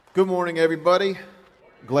Good morning, everybody.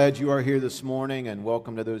 Glad you are here this morning, and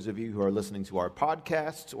welcome to those of you who are listening to our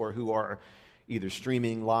podcasts or who are either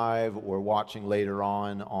streaming live or watching later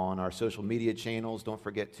on our social media channels. Don't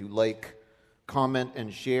forget to like, comment,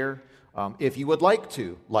 and share. If you would like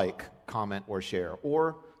to like, comment, or share,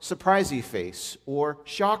 or surprisey face, or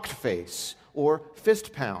shocked face, or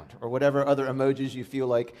fist pound, or whatever other emojis you feel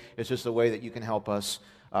like, it's just a way that you can help us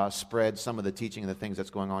spread some of the teaching and the things that's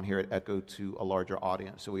going on here at Echo to a larger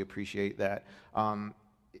audience. So we appreciate that.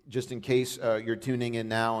 Just in case you're tuning in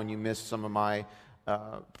now and you missed some of my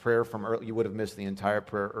prayer from earlier, you would have missed the entire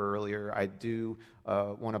prayer earlier. I do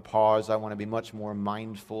want to pause. I want to be much more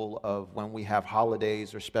mindful of when we have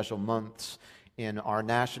holidays or special months in our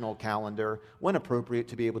national calendar, when appropriate,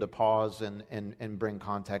 to be able to pause and bring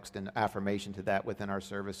context and affirmation to that within our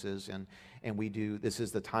services. And we do, this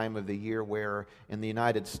is the time of the year where in the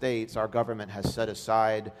United States, our government has set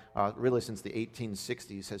aside, really since the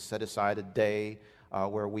 1860s, has set aside a day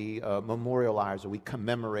where we memorialize or we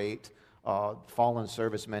commemorate fallen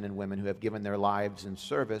servicemen and women who have given their lives in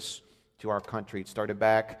service to our country. It started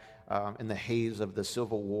back in the haze of the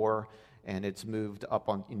Civil War, and it's moved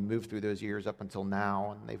through those years up until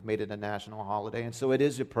now, and they've made it a national holiday. And so it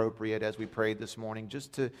is appropriate, as we prayed this morning,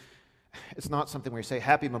 just to, it's not something where you say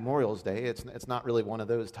Happy Memorial's Day. It's not really one of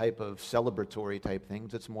those type of celebratory type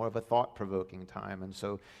things. It's more of a thought-provoking time. And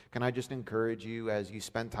so can I just encourage you, as you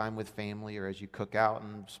spend time with family or as you cook out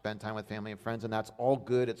and spend time with family and friends, and that's all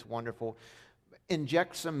good, it's wonderful,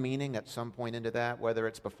 inject some meaning at some point into that, whether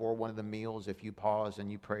it's before one of the meals, if you pause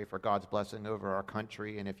and you pray for God's blessing over our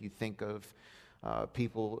country, and if you think of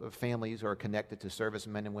people, families who are connected to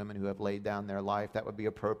servicemen and women who have laid down their life, that would be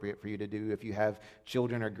appropriate for you to do. If you have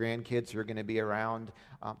children or grandkids who are going to be around,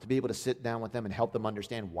 to be able to sit down with them and help them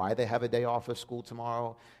understand why they have a day off of school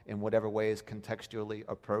tomorrow in whatever way is contextually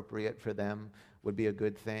appropriate for them would be a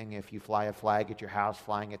good thing. If you fly a flag at your house,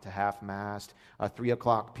 flying it to half-mast. 3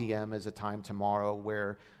 o'clock p.m. is a time tomorrow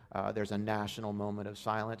where there's a national moment of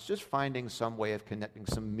silence. Just finding some way of connecting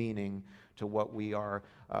some meaning to what we're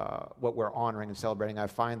honoring and celebrating. I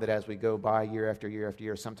find that as we go by year after year after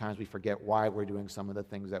year, sometimes we forget why we're doing some of the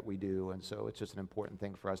things that we do, and so it's just an important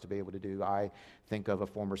thing for us to be able to do. I think of a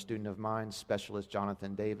former student of mine, Specialist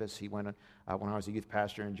Jonathan Davis. He went, when I was a youth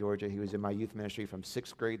pastor in Georgia, he was in my youth ministry from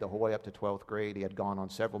 6th grade the whole way up to 12th grade. He had gone on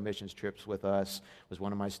several missions trips with us, was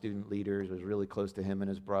one of my student leaders, was really close to him and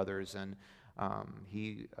his brothers, and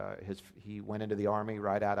he went into the Army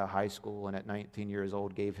right out of high school, and at 19 years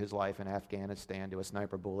old gave his life in Afghanistan to a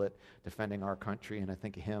sniper bullet defending our country. And I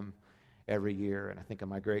think of him every year, and I think of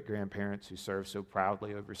my great-grandparents who served so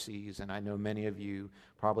proudly overseas. And I know many of you,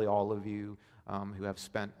 probably all of you, who have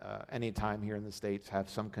spent any time here in the States have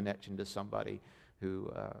some connection to somebody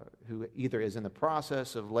who either is in the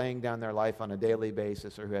process of laying down their life on a daily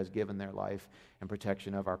basis or who has given their life in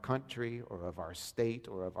protection of our country or of our state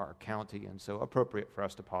or of our county. And so appropriate for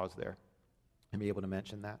us to pause there and be able to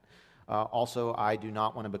mention that. Also, I do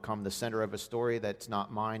not want to become the center of a story that's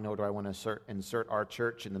not mine, nor do I want to insert our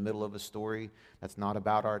church in the middle of a story that's not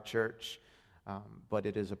about our church. But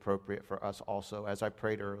it is appropriate for us also, as I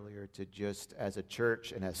prayed earlier, to just as a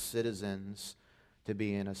church and as citizens to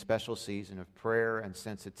be in a special season of prayer and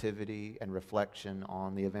sensitivity and reflection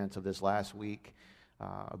on the events of this last week.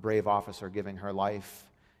 A brave officer giving her life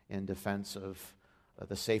in defense of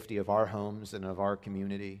the safety of our homes and of our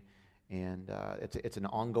community. And it's an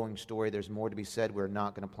ongoing story. There's more to be said. We're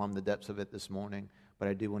not going to plumb the depths of it this morning, but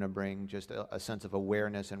I do want to bring just a sense of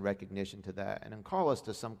awareness and recognition to that and then call us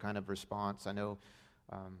to some kind of response. I know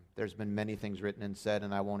there's been many things written and said,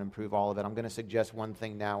 and I won't improve all of it. I'm going to suggest one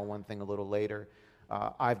thing now and one thing a little later.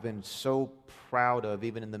 I've been so proud of,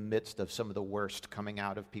 even in the midst of some of the worst coming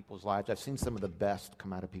out of people's lives, I've seen some of the best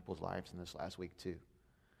come out of people's lives in this last week too.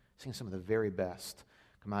 I've seen some of the very best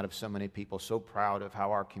come out of so many people. So proud of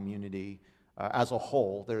how our community as a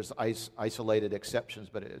whole, there's isolated exceptions,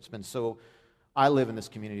 but it's been so, I live in this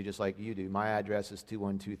community just like you do. My address is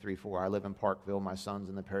 21234. I live in Parkville. My son's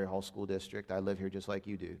in the Perry Hall School District. I live here just like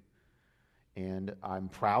you do. And I'm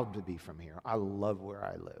proud to be from here. I love where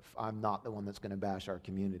I live. I'm not the one that's going to bash our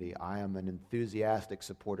community. I am an enthusiastic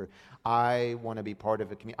supporter. I want to be part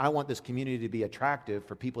of a community. I want this community to be attractive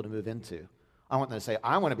for people to move into. I want them to say,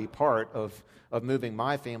 I want to be part of moving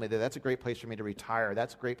my family there. That's a great place for me to retire.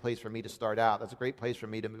 That's a great place for me to start out. That's a great place for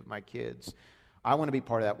me to move my kids. I want to be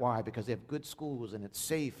part of that. Why? Because they have good schools and it's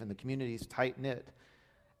safe and the community is tight-knit.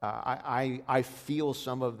 I feel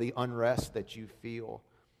some of the unrest that you feel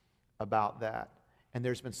about that. And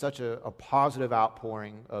there's been such a positive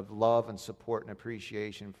outpouring of love and support and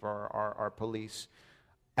appreciation for our police.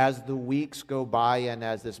 As the weeks go by and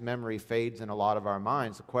as this memory fades in a lot of our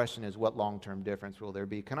minds, the question is, what long-term difference will there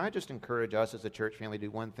be? Can I just encourage us as a church family to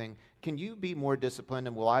do one thing? Can you be more disciplined,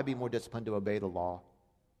 and will I be more disciplined to obey the law?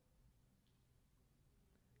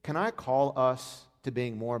 Can I call us to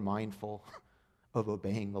being more mindful of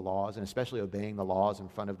obeying the laws, and especially obeying the laws in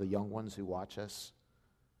front of the young ones who watch us?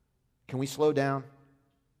 Can we slow down?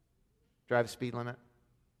 Drive the speed limit?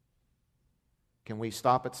 Can we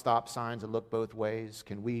stop at stop signs and look both ways?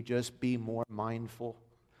 Can we just be more mindful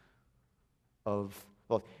of,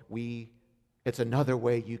 it's another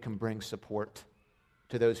way you can bring support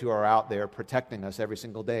to those who are out there protecting us every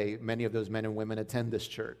single day. Many of those men and women attend this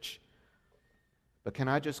church. But can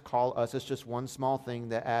I just call us, it's just one small thing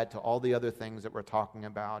to add to all the other things that we're talking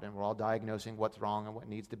about, and we're all diagnosing what's wrong and what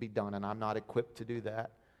needs to be done, and I'm not equipped to do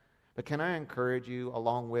that. But can I encourage you,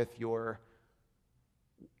 along with your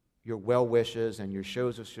well wishes and your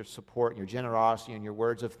shows of your support and your generosity and your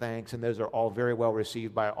words of thanks, and those are all very well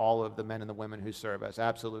received by all of the men and the women who serve us,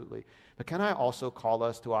 absolutely. But can I also call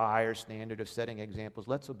us to a higher standard of setting examples?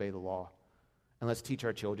 Let's obey the law, and let's teach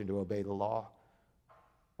our children to obey the law.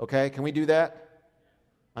 Okay, can we do that?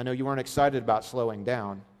 I know you weren't excited about slowing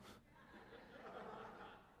down,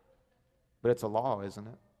 but it's a law, isn't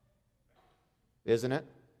it? Isn't it?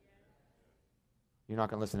 You're not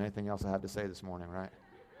going to listen to anything else I have to say this morning, right?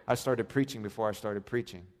 I started preaching before I started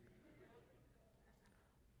preaching.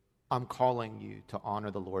 I'm calling you to honor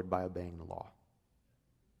the Lord by obeying the law.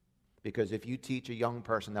 Because if you teach a young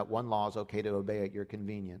person that one law is okay to obey at your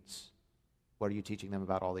convenience, what are you teaching them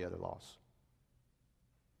about all the other laws?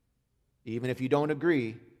 Even if you don't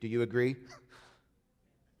agree, do you agree?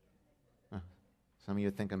 Some of you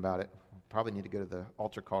are thinking about it. Probably need to go to the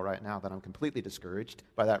altar call right now that I'm completely discouraged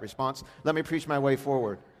by that response. Let me preach my way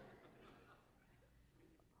forward.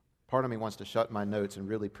 Part of me wants to shut my notes and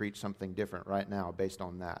really preach something different right now based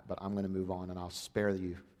on that, but I'm going to move on and I'll spare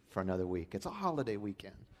you for another week. It's a holiday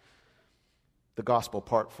weekend. The Gospel,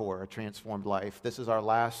 Part 4, A Transformed Life. This is our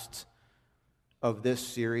last of this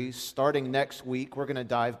series. Starting next week, we're going to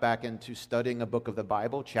dive back into studying a book of the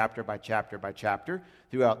Bible, chapter by chapter by chapter,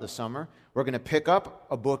 throughout the summer. We're going to pick up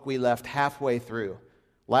a book we left halfway through.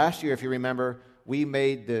 Last year, if you remember, we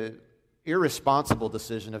made the irresponsible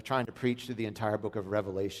decision of trying to preach through the entire book of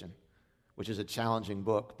Revelation, which is a challenging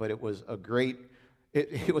book, but it was a great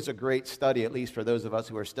study, at least for those of us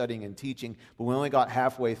who are studying and teaching, but we only got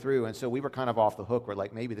halfway through, and so we were kind of off the hook. We're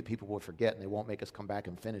like, maybe the people will forget and they won't make us come back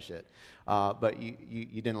and finish it. But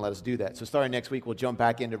you didn't let us do that. So starting next week, we'll jump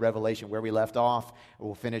back into Revelation where we left off.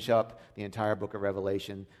 We'll finish up the entire book of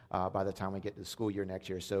Revelation by the time we get to the school year next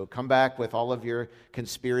year. So come back with all of your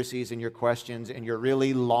conspiracies and your questions and your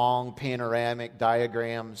really long panoramic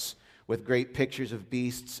diagrams with great pictures of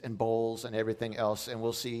beasts and bowls and everything else, and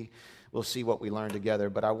we'll see what we learn together.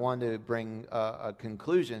 But I want to bring a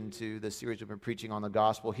conclusion to the series we've been preaching on the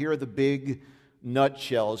gospel. Here are the big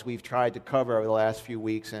nutshells we've tried to cover over the last few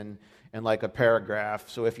weeks in like a paragraph.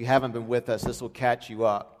 So if you haven't been with us, this will catch you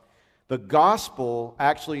up. The gospel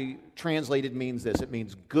actually translated means this. It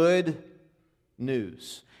means good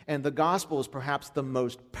news. And the gospel is perhaps the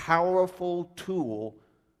most powerful tool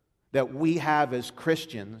that we have as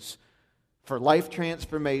Christians for life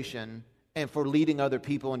transformation and for leading other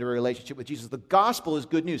people into a relationship with Jesus. The gospel is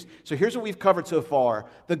good news. So here's what we've covered so far.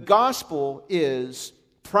 The gospel is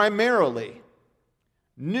primarily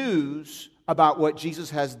news about what Jesus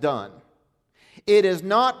has done. It is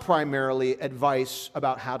not primarily advice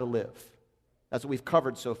about how to live. That's what we've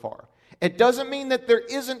covered so far. It doesn't mean that there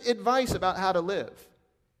isn't advice about how to live.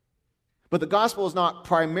 But the gospel is not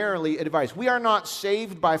primarily advice. We are not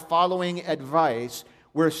saved by following advice.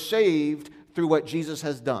 We're saved through what Jesus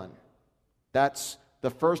has done. That's the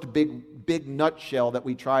first big nutshell that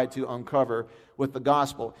we tried to uncover with the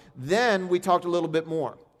gospel. Then we talked a little bit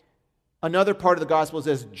more. Another part of the gospel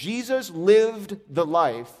says Jesus lived the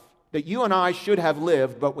life that you and I should have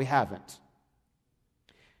lived, but we haven't.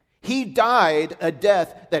 He died a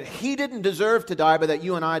death that he didn't deserve to die, but that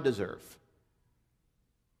you and I deserve,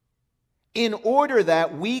 in order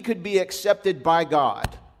that we could be accepted by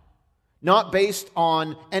God, not based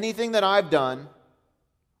on anything that I've done,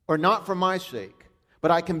 or not for my sake,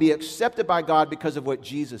 but I can be accepted by God because of what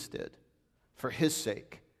Jesus did for his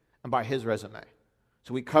sake and by his resume.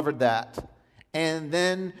 So we covered that. And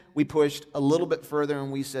then we pushed a little bit further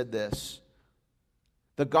and we said this.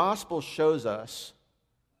 The gospel shows us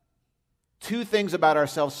two things about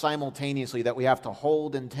ourselves simultaneously that we have to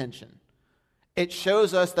hold in tension. It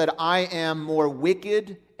shows us that I am more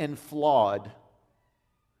wicked and flawed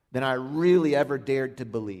than I really ever dared to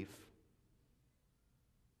believe,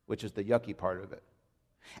 which is the yucky part of it.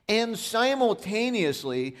 And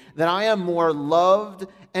simultaneously, that I am more loved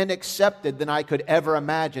and accepted than I could ever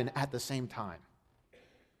imagine at the same time.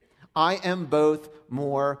 I am both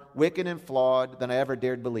more wicked and flawed than I ever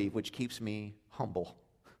dared believe, which keeps me humble.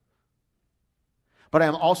 But I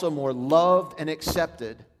am also more loved and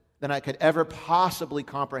accepted than I could ever possibly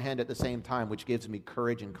comprehend at the same time, which gives me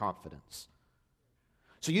courage and confidence.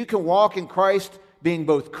 So you can walk in Christ being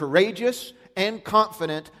both courageous and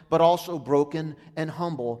confident, but also broken and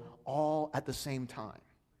humble, all at the same time.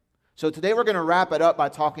 So today we're going to wrap it up by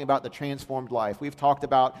talking about the transformed life. We've talked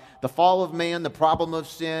about the fall of man, the problem of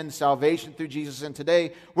sin, salvation through Jesus, and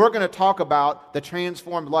today we're going to talk about the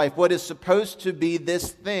transformed life, what is supposed to be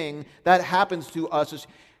this thing that happens to us. Is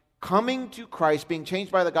coming to Christ, being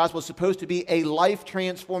changed by the gospel, is supposed to be a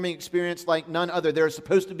life-transforming experience like none other. There is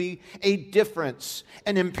supposed to be a difference,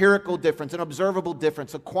 an empirical difference, an observable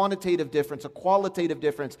difference, a quantitative difference, a qualitative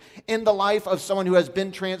difference in the life of someone who has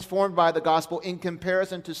been transformed by the gospel in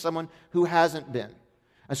comparison to someone who hasn't been.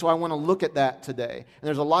 And so I want to look at that today. And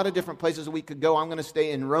there's a lot of different places we could go. I'm going to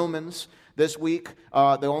stay in Romans this week,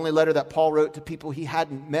 the only letter that Paul wrote to people he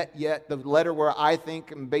hadn't met yet, the letter where I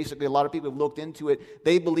think, and basically a lot of people have looked into it,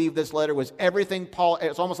 they believe this letter was everything Paul,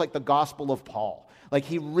 it's almost like the gospel of Paul. Like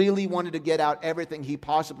he really wanted to get out everything he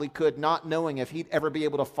possibly could, not knowing if he'd ever be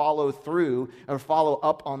able to follow through or follow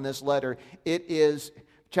up on this letter. It is,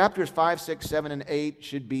 chapters 5, 6, 7, and 8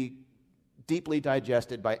 should be deeply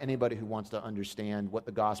digested by anybody who wants to understand what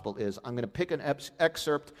the gospel is. I'm going to pick an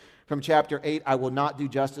excerpt from chapter 8. I will not do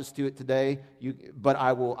justice to it today, but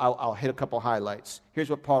I'll hit a couple highlights. Here's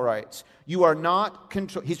what Paul writes. You are not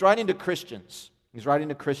controlled. He's writing to Christians. He's writing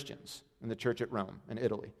to Christians in the church at Rome, in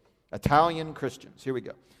Italy. Italian Christians. Here we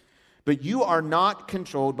go. But you are not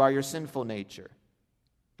controlled by your sinful nature.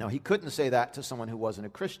 Now, he couldn't say that to someone who wasn't a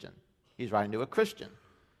Christian. He's writing to a Christian.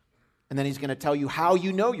 And then he's going to tell you how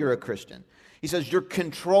you know you're a Christian. He says, you're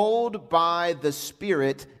controlled by the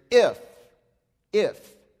Spirit if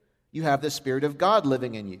you have the Spirit of God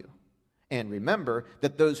living in you. And remember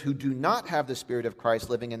that those who do not have the Spirit of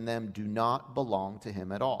Christ living in them do not belong to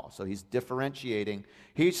him at all. So he's differentiating.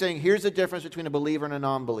 He's saying, here's the difference between a believer and a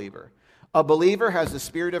non-believer. A believer has the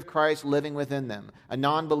Spirit of Christ living within them. A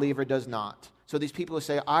non-believer does not. So these people who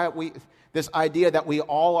say, this idea that we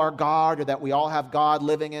all are God or that we all have God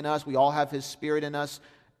living in us, we all have his Spirit in us,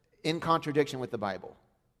 in contradiction with the Bible.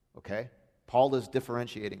 Okay? Paul is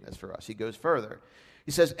differentiating this for us. He goes further.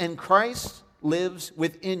 He says, and Christ lives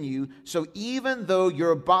within you, so even though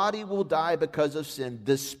your body will die because of sin,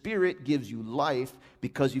 the Spirit gives you life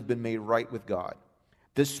because you've been made right with God.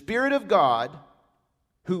 The Spirit of God,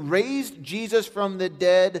 who raised Jesus from the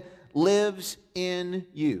dead, lives in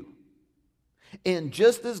you. And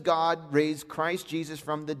just as God raised Christ Jesus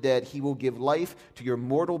from the dead, he will give life to your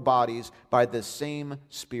mortal bodies by the same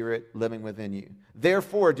Spirit living within you.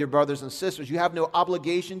 Therefore, dear brothers and sisters, you have no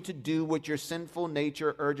obligation to do what your sinful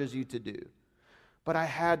nature urges you to do. But I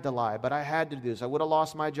had to lie, but I had to do this. I would have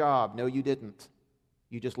lost my job. No, you didn't.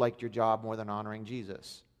 You just liked your job more than honoring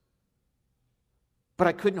Jesus. But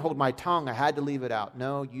I couldn't hold my tongue. I had to leave it out.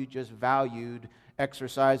 No, you just valued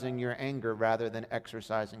exercising your anger rather than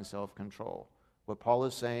exercising self-control. What Paul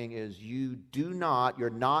is saying is you're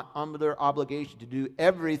not under obligation to do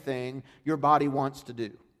everything your body wants to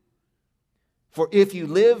do. For if you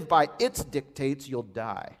live by its dictates, you'll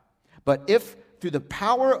die. But if through the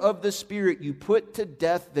power of the Spirit you put to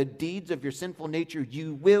death the deeds of your sinful nature,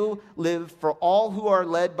 you will live. For all who are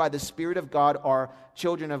led by the Spirit of God are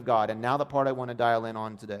children of God. And now the part I want to dial in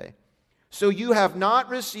on today. So you have not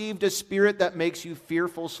received a spirit that makes you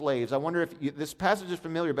fearful slaves. I wonder if this passage is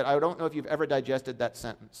familiar, but I don't know if you've ever digested that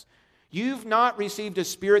sentence. You've not received a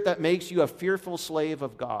spirit that makes you a fearful slave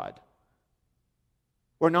of God.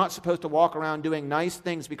 We're not supposed to walk around doing nice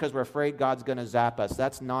things because we're afraid God's going to zap us.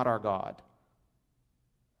 That's not our God.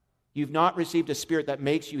 You've not received a spirit that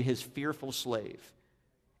makes you his fearful slave.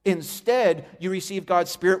 Instead, you received God's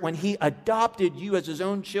Spirit when he adopted you as his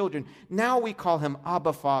own children. Now we call him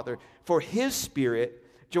Abba Father, for his Spirit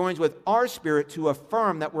joins with our spirit to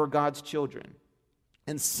affirm that we're God's children.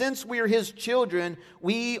 And since we are his children,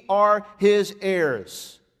 we are his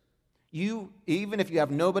heirs. Even if you have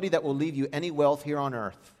nobody that will leave you any wealth here on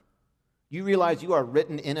earth, you realize you are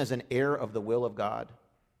written in as an heir of the will of God.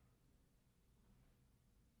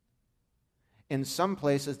 In some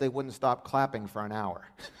places, they wouldn't stop clapping for an hour.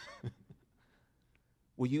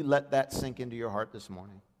 Will you let that sink into your heart this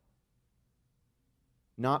morning?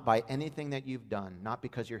 Not by anything that you've done, not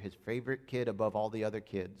because you're his favorite kid above all the other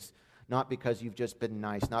kids, not because you've just been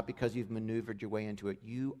nice, not because you've maneuvered your way into it.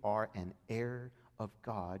 You are an heir of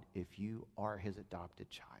God if you are his adopted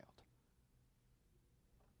child.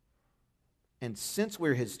 And since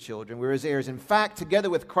we're his children, we're his heirs. In fact,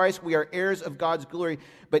 together with Christ, we are heirs of God's glory.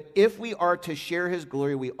 But if we are to share his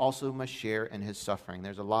glory, we also must share in his suffering.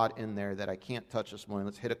 There's a lot in there that I can't touch this morning.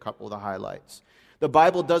 Let's hit a couple of the highlights. The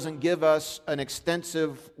Bible doesn't give us an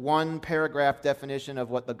extensive one-paragraph definition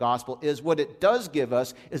of what the gospel is. What it does give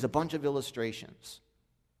us is a bunch of illustrations.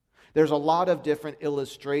 There's a lot of different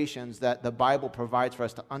illustrations that the Bible provides for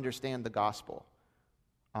us to understand the gospel.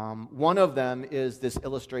 One of them is this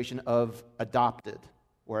illustration of adopted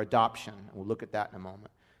or adoption. We'll look at that in a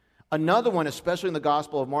moment. Another one, especially in the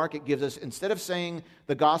Gospel of Mark, it gives us, instead of saying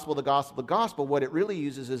the gospel, what it really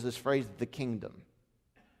uses is this phrase, the kingdom.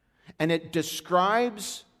 And it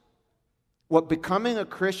describes what becoming a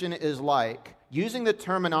Christian is like using the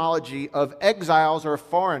terminology of exiles or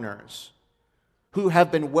foreigners who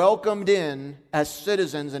have been welcomed in as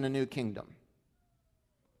citizens in a new kingdom.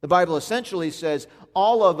 The Bible essentially says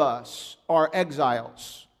all of us are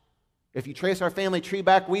exiles. If you trace our family tree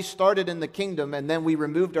back, we started in the kingdom and then we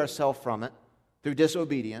removed ourselves from it through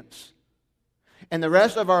disobedience. And the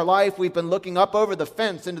rest of our life, we've been looking up over the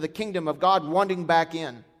fence into the kingdom of God, wanting back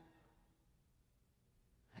in.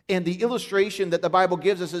 And the illustration that the Bible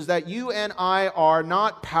gives us is that you and I are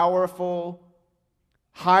not powerful,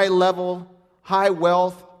 high level, high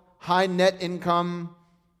wealth, high net income,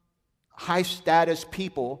 high status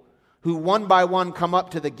people who one by one come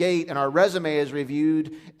up to the gate and our resume is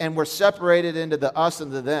reviewed and we're separated into the us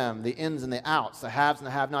and the them, the ins and the outs, the haves and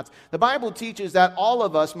the have-nots. The Bible teaches that all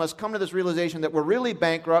of us must come to this realization that we're really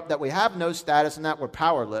bankrupt, that we have no status, and that we're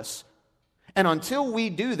powerless. And until we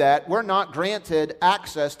do that, we're not granted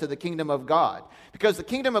access to the kingdom of God. Because the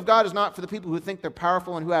kingdom of God is not for the people who think they're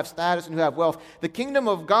powerful and who have status and who have wealth. The kingdom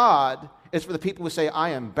of God is for the people who say, I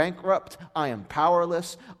am bankrupt, I am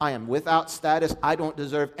powerless, I am without status, I don't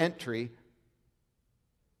deserve entry.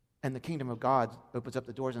 And the kingdom of God opens up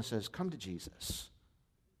the doors and says, come to Jesus.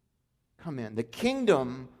 Come in. The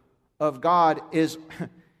kingdom of God is,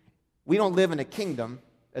 we don't live in a kingdom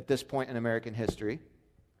at this point in American history.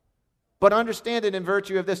 But understand it in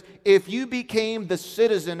virtue of this. If you became the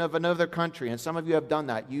citizen of another country, and some of you have done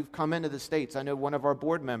that, you've come into the States. I know one of our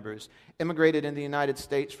board members immigrated in the United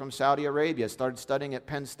States from Saudi Arabia, started studying at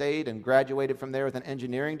Penn State and graduated from there with an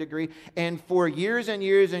engineering degree, and for years and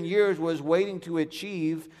years and years was waiting to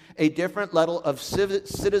achieve a different level of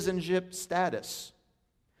citizenship status.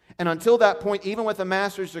 And until that point, even with a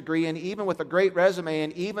master's degree and even with a great resume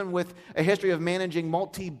and even with a history of managing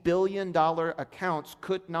multi-billion-dollar accounts,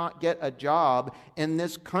 could not get a job in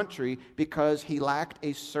this country because he lacked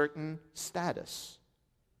a certain status.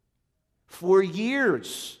 For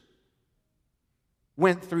years,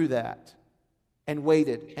 went through that and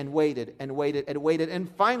waited and waited and waited and waited.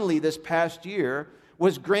 And finally, this past year,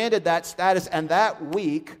 was granted that status, and that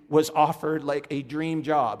week was offered like a dream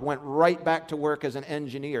job, went right back to work as an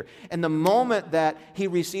engineer. And the moment that he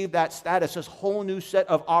received that status, this whole new set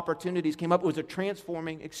of opportunities came up. It was a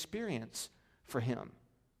transforming experience for him.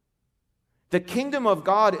 The kingdom of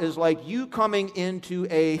God is like you coming into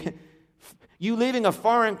you leaving a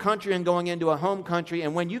foreign country and going into a home country.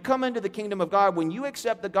 And when you come into the kingdom of God, when you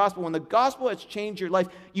accept the gospel, when the gospel has changed your life,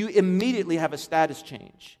 you immediately have a status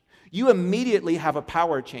change. You immediately have a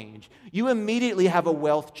power change. You immediately have a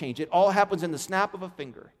wealth change. It all happens in the snap of a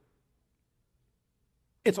finger.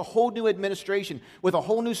 It's a whole new administration with a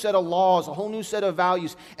whole new set of laws, a whole new set of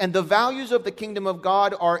values. And the values of the kingdom of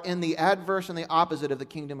God are in the adverse and the opposite of the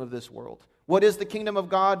kingdom of this world. What is the kingdom of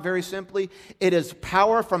God? Very simply, it is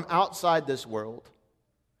power from outside this world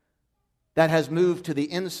that has moved to the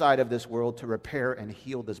inside of this world to repair and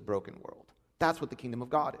heal this broken world. That's what the kingdom of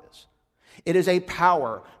God is. It is a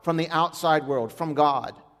power from the outside world, from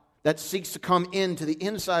God, that seeks to come into the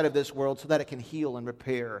inside of this world so that it can heal and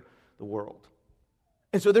repair the world.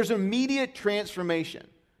 And so there's immediate transformation.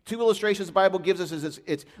 Two illustrations the Bible gives us is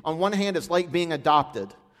it's on one hand, it's like being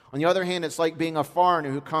adopted. On the other hand, it's like being a foreigner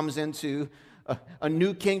who comes into a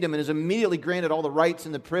new kingdom and is immediately granted all the rights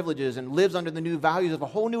and the privileges and lives under the new values of a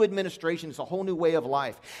whole new administration. It's a whole new way of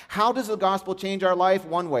life. How does the gospel change our life?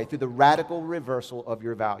 One way, through the radical reversal of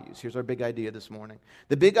your values. Here's our big idea this morning.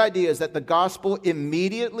 The big idea is that the gospel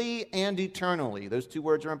immediately and eternally, those two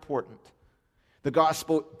words are important. The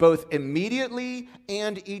gospel both immediately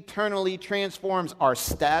and eternally transforms our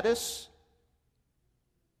status,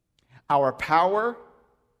 our power,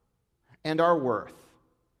 and our worth.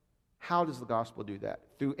 How does the gospel do that?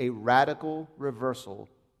 Through a radical reversal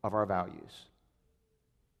of our values.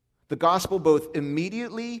 The gospel both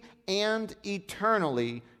immediately and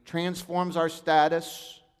eternally transforms our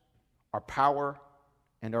status, our power,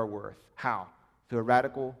 and our worth. How? Through a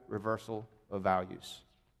radical reversal of values.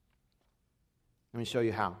 Let me show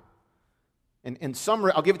you how. In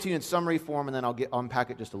summary, I'll give it to you in summary form, and then I'll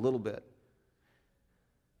unpack it just a little bit.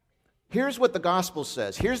 Here's what the gospel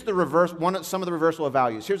says. Here's the reverse. Some of the reversal of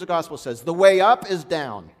values. Here's what the gospel says. The way up is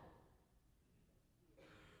down.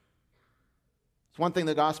 It's one thing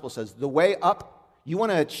the gospel says. The way up, you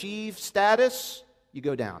want to achieve status, you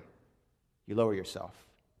go down. You lower yourself.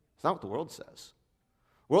 It's not what the world says.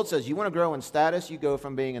 The world says you want to grow in status, you go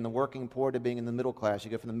from being in the working poor to being in the middle class.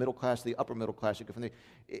 You go from the middle class to the upper middle class. You go from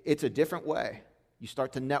it's a different way. You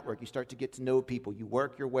start to network. You start to get to know people. You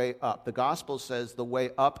work your way up. The gospel says the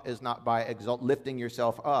way up is not by lifting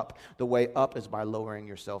yourself up. The way up is by lowering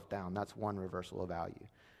yourself down. That's one reversal of value.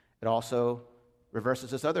 It also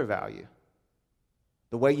reverses this other value.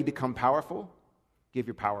 The way you become powerful, give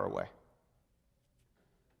your power away.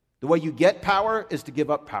 The way you get power is to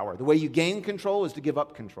give up power. The way you gain control is to give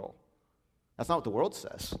up control. That's not what the world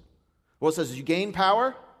says. The world says as you gain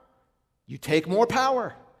power, you take more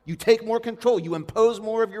power. You take more control. You impose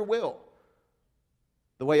more of your will.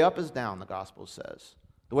 The way up is down, the gospel says.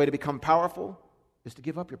 The way to become powerful is to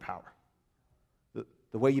give up your power.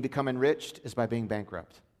 The way you become enriched is by being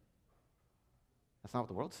bankrupt. That's not what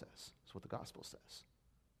the world says. That's what the gospel says.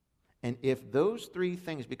 And if those three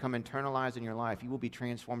things become internalized in your life, you will be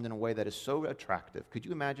transformed in a way that is so attractive. Could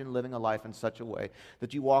you imagine living a life in such a way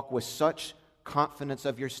that you walk with such confidence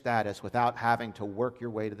of your status without having to work your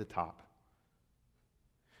way to the top?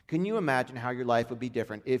 Can you imagine how your life would be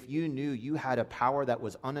different if you knew you had a power that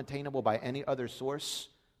was unattainable by any other source,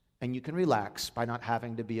 and you can relax by not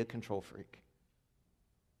having to be a control freak?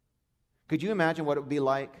 Could you imagine what it would be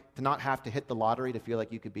like to not have to hit the lottery to feel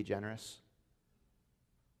like you could be generous?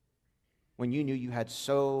 When you knew you had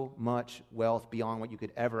so much wealth beyond what you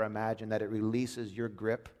could ever imagine that it releases your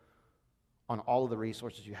grip on all of the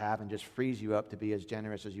resources you have and just frees you up to be as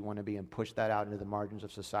generous as you want to be and push that out into the margins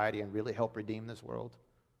of society and really help redeem this world?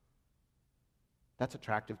 That's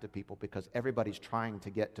attractive to people because everybody's trying to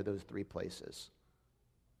get to those three places,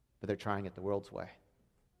 but they're trying it the world's way.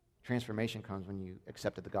 Transformation comes when you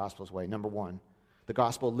accept the gospel's way. Number one, the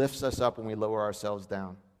gospel lifts us up when we lower ourselves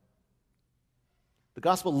down. The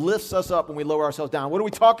gospel lifts us up when we lower ourselves down. What are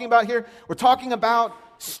we talking about here? We're talking about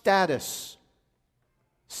status.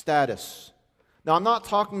 Status. Now, I'm not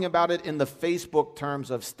talking about it in the Facebook terms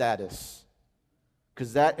of status,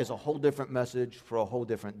 because that is a whole different message for a whole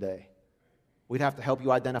different day. We'd have to help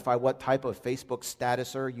you identify what type of Facebook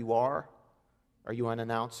statuser you are. Are you an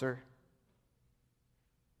announcer?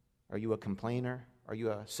 Are you a complainer? Are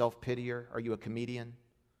you a self-pitier? Are you a comedian?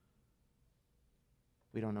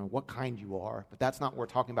 We don't know what kind you are, but that's not what we're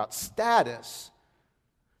talking about. Status.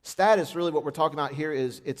 Status, really what we're talking about here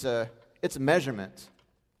is it's a measurement.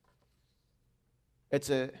 It's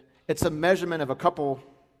a measurement of a couple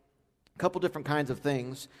different kinds of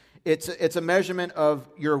things. It's a measurement of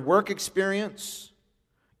your work experience,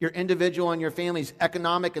 your individual and your family's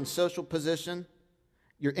economic and social position,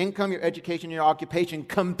 your income, your education, your occupation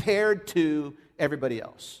compared to everybody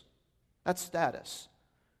else. That's status.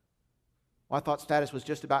 Well, I thought status was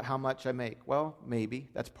just about how much I make. Well, maybe.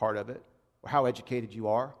 That's part of it. Or how educated you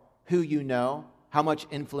are, who you know, how much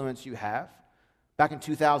influence you have. Back in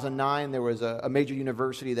 2009, there was a major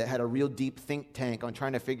university that had a real deep think tank on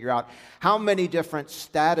trying to figure out how many different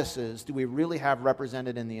statuses do we really have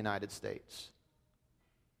represented in the United States.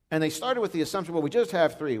 And they started with the assumption, well, we just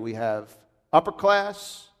have three. We have upper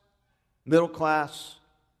class, middle class,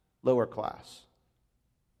 lower class,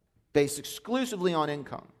 based exclusively on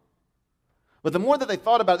income. But the more that they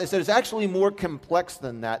thought about it, they said it's actually more complex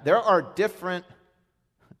than that. There are different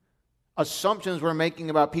assumptions we're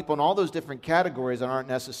making about people in all those different categories that aren't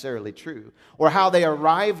necessarily true, or how they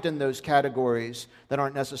arrived in those categories that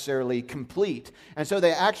aren't necessarily complete. And so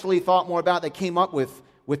they actually thought more about it. They came up with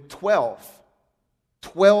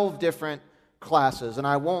 12 different classes. And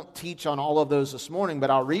I won't teach on all of those this morning,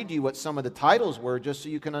 but I'll read you what some of the titles were just so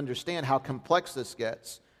you can understand how complex this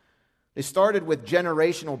gets. They started with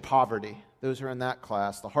generational poverty. Those who are in that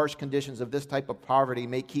class. The harsh conditions of this type of poverty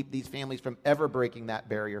may keep these families from ever breaking that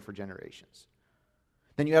barrier for generations.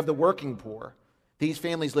 Then you have the working poor. These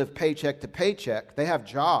families live paycheck to paycheck. They have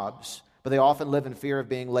jobs, but they often live in fear of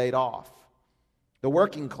being laid off. The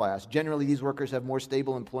working class. Generally, these workers have more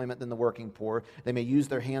stable employment than the working poor. They may use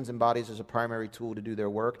their hands and bodies as a primary tool to do their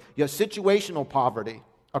work. You have situational poverty.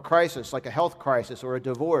 A crisis like a health crisis or a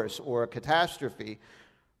divorce or a catastrophe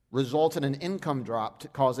results in an income drop,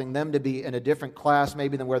 causing them to be in a different class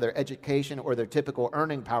maybe than where their education or their typical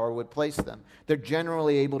earning power would place them. They're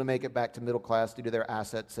generally able to make it back to middle class due to their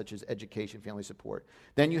assets such as education, family support.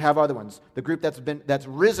 Then you have other ones, the group that's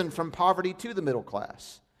risen from poverty to the middle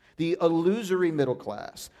class. the illusory middle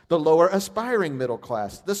class, the lower aspiring middle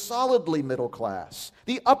class, the solidly middle class,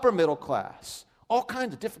 the upper middle class. All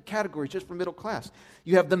kinds of different categories just for middle class.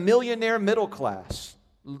 You have the millionaire middle class.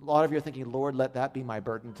 A lot of you are thinking, Lord, let that be my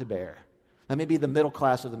burden to bear. Let me be the middle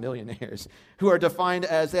class of the millionaires, who are defined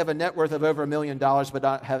as they have a net worth of over $1 million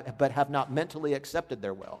but have not mentally accepted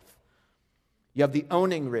their wealth. You have the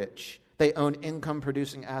owning rich. They own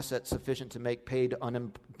income-producing assets sufficient to make paid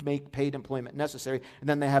employment necessary. And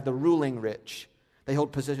then they have the ruling rich. They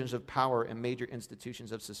hold positions of power in major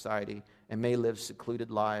institutions of society and may live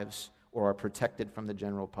secluded lives or are protected from the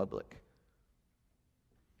general public.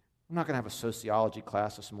 I'm not going to have a sociology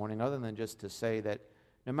class this morning other than just to say that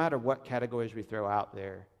no matter what categories we throw out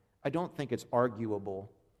there, I don't think it's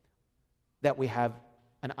arguable that we have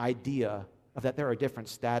an idea of that there are different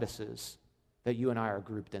statuses that you and I are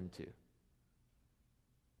grouped into.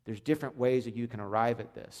 There's different ways that you can arrive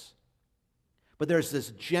at this. But there's this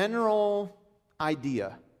general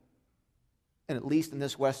idea, and at least in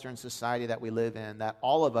this Western society that we live in, that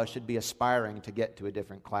all of us should be aspiring to get to a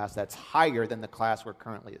different class that's higher than the class we're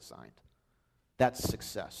currently assigned. That's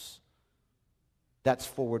success. That's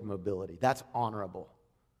forward mobility. That's honorable.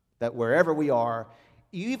 That wherever we are,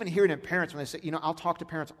 you even hear it in parents when they say, I'll talk to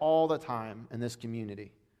parents all the time in this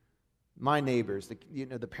community. My neighbors,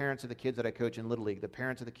 the parents of the kids that I coach in Little League, the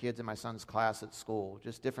parents of the kids in my son's class at school,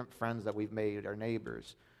 just different friends that we've made, our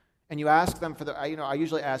neighbors. And you ask them I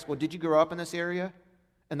usually ask, well, did you grow up in this area?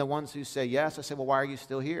 And the ones who say yes, I say, well, why are you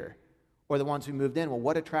still here? Or the ones who moved in, well,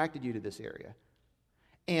 what attracted you to this area?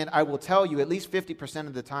 And I will tell you, at least 50%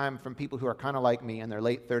 of the time from people who are kind of like me in their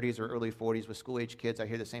late 30s or early 40s with school-age kids, I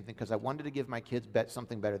hear the same thing, because I wanted to give my kids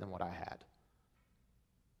something better than what I had.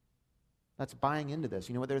 That's buying into this.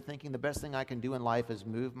 You know what they're thinking? The best thing I can do in life is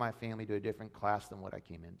move my family to a different class than what I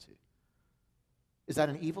came into. Is that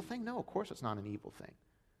an evil thing? No, of course it's not an evil thing.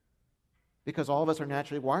 Because all of us are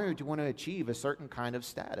naturally wired to want to achieve a certain kind of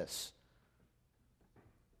status.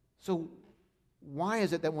 So why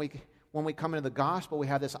is it that when we come into the gospel, we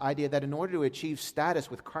have this idea that in order to achieve status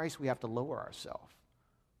with Christ, we have to lower ourselves?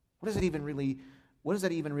 What does that even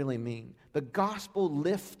really mean? The gospel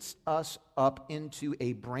lifts us up into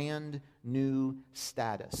a brand new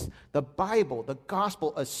status. The Bible, the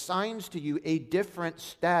gospel, assigns to you a different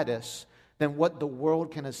status than what the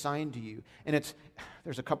world can assign to you. And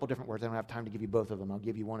there's a couple different words. I don't have time to give you both of them. I'll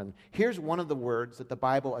give you one of them. Here's one of the words that the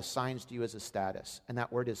Bible assigns to you as a status, and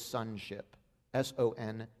that word is sonship.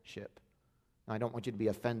 S-O-N-ship. Now, I don't want you to be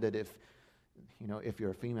offended if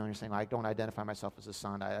you're a female and you're saying, I don't identify myself as a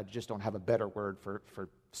son. I just don't have a better word for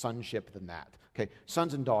sonship than that. Okay,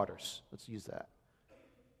 sons and daughters. Let's use that.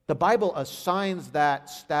 The Bible assigns that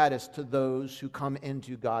status to those who come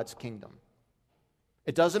into God's kingdom.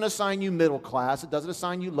 It doesn't assign you middle class. It doesn't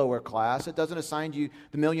assign you lower class. It doesn't assign you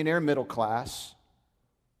the millionaire middle class.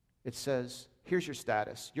 It says, here's your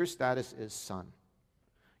status. Your status is son.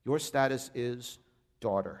 Your status is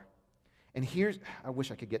daughter. And I wish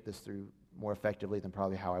I could get this through more effectively than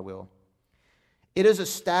probably how I will. It is a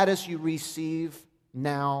status you receive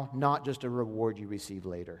now, not just a reward you receive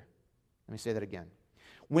later. Let me say that again.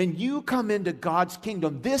 When you come into God's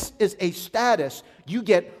kingdom, this is a status you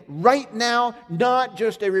get right now, not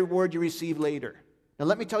just a reward you receive later. Now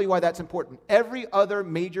let me tell you why that's important. Every other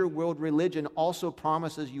major world religion also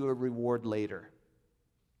promises you a reward later.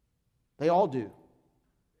 They all do.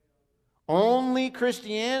 Only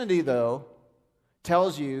Christianity, though,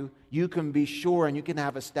 tells you you can be sure and you can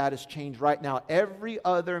have a status change right now. Every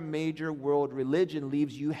other major world religion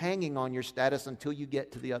leaves you hanging on your status until you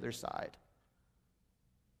get to the other side.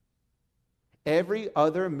 Every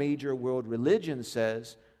other major world religion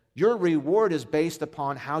says your reward is based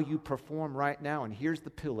upon how you perform right now. And here's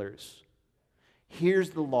the pillars.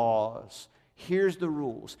 Here's the laws. Here's the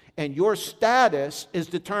rules. And your status is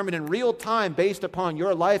determined in real time based upon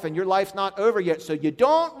your life, and your life's not over yet. So you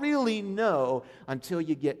don't really know until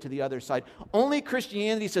you get to the other side. Only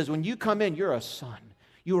Christianity says when you come in, you're a son.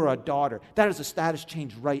 You are a daughter. That is a status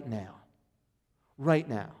change right now. Right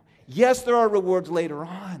now. Yes, there are rewards later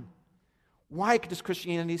on. Why does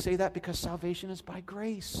Christianity say that? Because salvation is by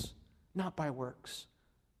grace, not by works.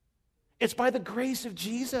 It's by the grace of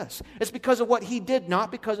Jesus. It's because of what He did,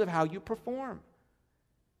 not because of how you perform.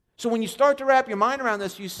 So when you start to wrap your mind around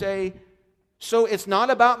this, you say, so it's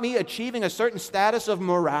not about me achieving a certain status of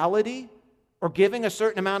morality or giving a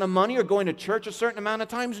certain amount of money or going to church a certain amount of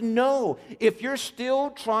times? No. If you're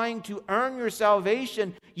still trying to earn your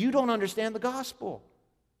salvation, you don't understand the gospel.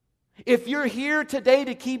 If you're here today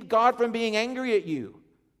to keep God from being angry at you,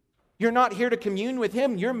 you're not here to commune with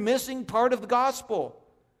Him, you're missing part of the gospel.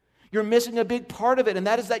 You're missing a big part of it, and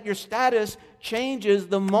that is that your status changes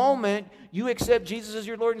the moment you accept Jesus as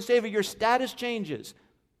your Lord and Savior. Your status changes.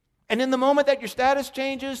 And in the moment that your status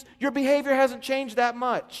changes, your behavior hasn't changed that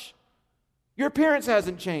much. Your appearance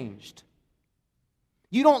hasn't changed.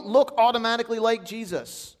 You don't look automatically like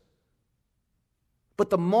Jesus. But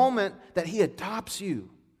the moment that He adopts you,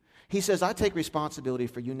 He says, I take responsibility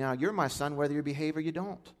for you now. You're my son whether you behave or you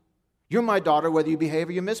don't. You're my daughter whether you behave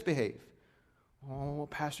or you misbehave. Oh,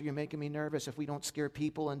 Pastor, you're making me nervous. If we don't scare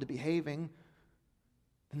people into behaving,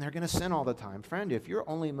 then they're going to sin all the time. Friend, if your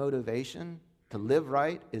only motivation to live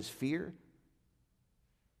right is fear,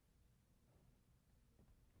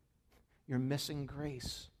 you're missing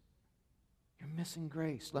grace. You're missing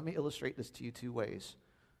grace. Let me illustrate this to you two ways.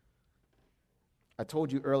 I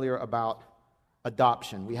told you earlier about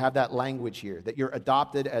adoption. We have that language here, that you're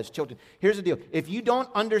adopted as children. Here's the deal. If you don't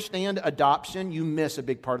understand adoption, you miss a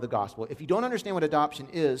big part of the gospel. If you don't understand what adoption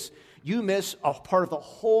is, you miss a part of the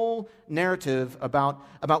whole narrative about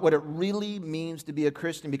what it really means to be a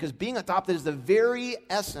Christian, because being adopted is the very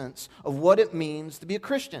essence of what it means to be a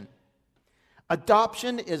Christian.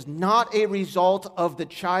 Adoption is not a result of the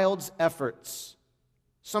child's efforts.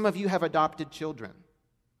 Some of you have adopted children.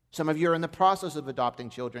 Some of you are in the process of adopting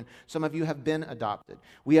children. Some of you have been adopted.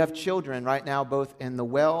 We have children right now, both in the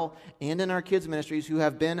Well and in our kids' ministries, who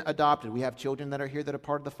have been adopted. We have children that are here that are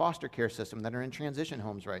part of the foster care system that are in transition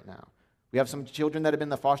homes right now. We have some children that have been in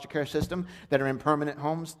the foster care system that are in permanent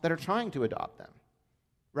homes that are trying to adopt them.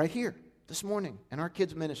 Right here, this morning, in our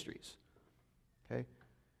kids' ministries. Okay?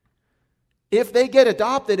 If they get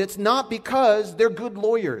adopted, it's not because they're good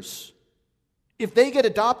lawyers. If they get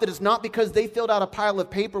adopted, it's not because they filled out a pile of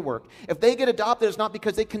paperwork. If they get adopted, it's not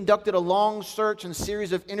because they conducted a long search and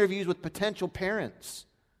series of interviews with potential parents.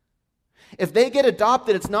 If they get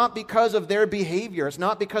adopted, it's not because of their behavior. It's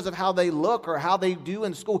not because of how they look or how they do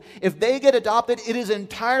in school. If they get adopted, it is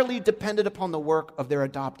entirely dependent upon the work of their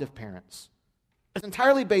adoptive parents. It's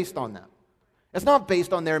entirely based on them. It's not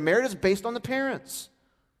based on their merit. It's based on the parents.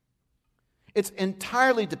 It's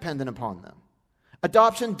entirely dependent upon them.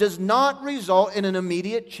 Adoption does not result in an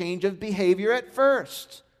immediate change of behavior at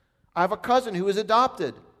first. I have a cousin who was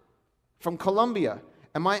adopted from Colombia,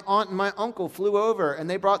 and my aunt and my uncle flew over, and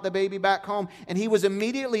they brought the baby back home, and he was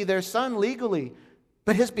immediately their son legally.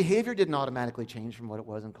 But his behavior didn't automatically change from what it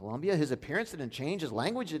was in Colombia. His appearance didn't change. His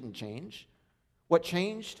language didn't change. What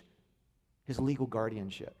changed? His legal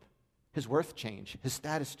guardianship. His worth changed. His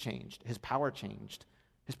status changed. His power changed.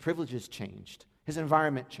 His privileges changed. His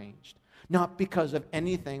environment changed. Not because of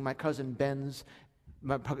anything my cousin Ben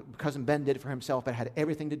did for himself, but had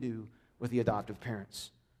everything to do with the adoptive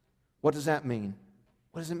parents. What does that mean?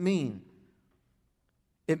 What does it mean?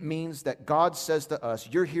 It means that God says to us,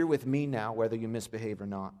 you're here with me now, whether you misbehave or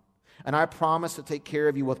not. And I promise to take care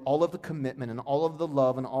of you with all of the commitment and all of the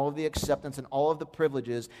love and all of the acceptance and all of the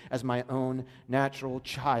privileges as my own natural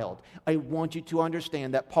child. I want you to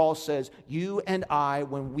understand that Paul says, you and I,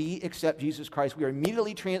 when we accept Jesus Christ, we are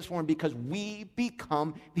immediately transformed because we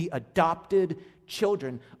become the adopted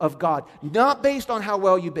children of God. Not based on how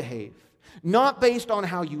well you behave. Not based on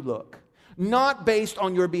how you look. Not based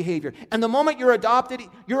on your behavior. And the moment you're adopted,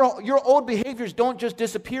 your old behaviors don't just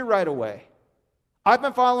disappear right away. I've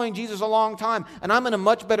been following Jesus a long time, and I'm in a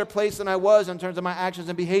much better place than I was in terms of my actions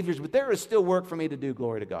and behaviors, but there is still work for me to do,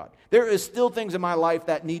 glory to God. There is still things in my life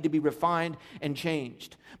that need to be refined and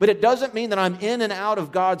changed. But it doesn't mean that I'm in and out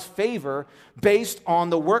of God's favor based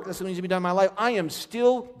on the work that still needs to be done in my life. I am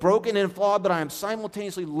still broken and flawed, but I am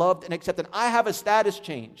simultaneously loved and accepted. I have a status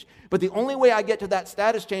change. But the only way I get to that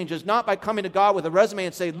status change is not by coming to God with a resume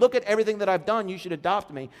and say, look at everything that I've done, you should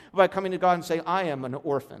adopt me, but by coming to God and say, I am an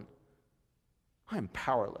orphan. I am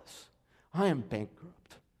powerless. I am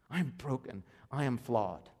bankrupt. I am broken. I am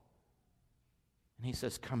flawed. And he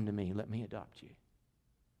says, come to me. Let me adopt you.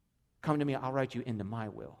 Come to me. I'll write you into my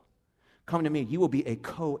will. Come to me. You will be a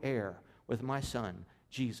co-heir with my son,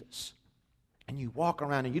 Jesus. And you walk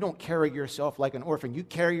around and you don't carry yourself like an orphan. You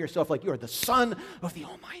carry yourself like you are the Son of the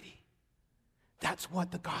Almighty. That's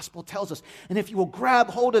what the gospel tells us. And if you will grab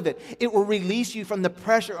hold of it, it will release you from the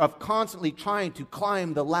pressure of constantly trying to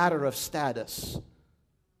climb the ladder of status.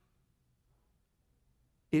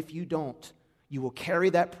 If you don't, you will carry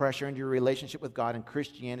that pressure into your relationship with God, and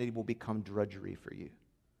Christianity will become drudgery for you.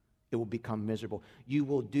 It will become miserable. You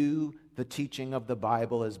will do the teaching of the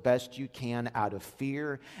Bible as best you can out of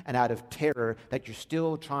fear and out of terror that you're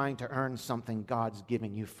still trying to earn something God's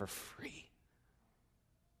giving you for free.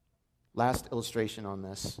 Last illustration on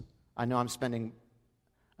this. I know I'm spending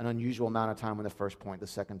an unusual amount of time on the first point. The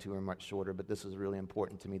second two are much shorter, but this is really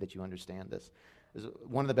important to me that you understand this. is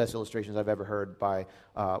one of the best illustrations I've ever heard by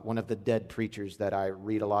one of the dead preachers that I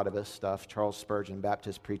read a lot of his stuff, Charles Spurgeon,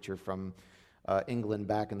 Baptist preacher from England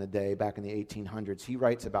back in the day, back in the 1800s. He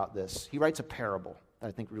writes about this. He writes a parable that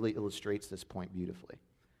I think really illustrates this point beautifully.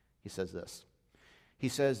 He says this. He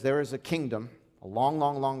says, there is a kingdom a long,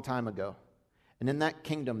 long, long time ago, and in that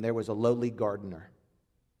kingdom there was a lowly gardener,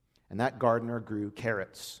 and that gardener grew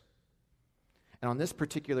carrots. And on this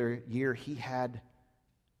particular year, he had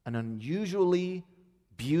an unusually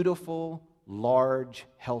beautiful, large,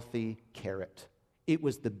 healthy carrot. It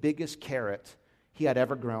was the biggest carrot he had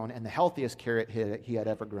ever grown and the healthiest carrot he had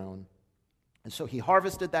ever grown. And so he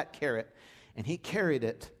harvested that carrot and he carried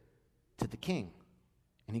it to the king.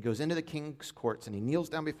 And he goes into the king's courts and he kneels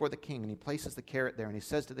down before the king and he places the carrot there and he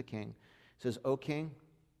says to the king, he says, "O king,"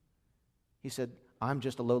 he said, "I'm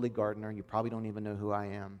just a lowly gardener. You probably don't even know who I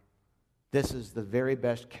am. This is the very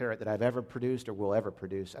best carrot that I've ever produced or will ever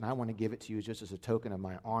produce, and I want to give it to you just as a token of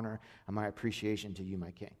my honor and my appreciation to you,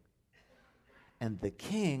 my king." And the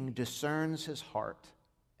king discerns his heart,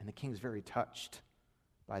 and the king's very touched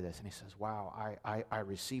by this, and he says, "Wow, I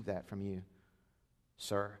received that from you,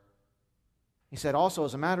 sir." He said, also,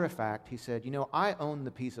 as a matter of fact, he said, I own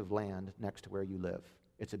the piece of land next to where you live.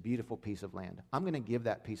 It's a beautiful piece of land. I'm going to give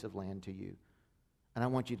that piece of land to you. And I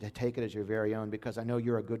want you to take it as your very own because I know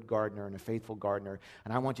you're a good gardener and a faithful gardener,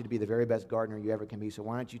 and I want you to be the very best gardener you ever can be, so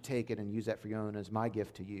why don't you take it and use that for your own as my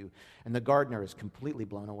gift to you? And the gardener is completely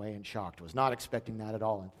blown away and shocked, was not expecting that at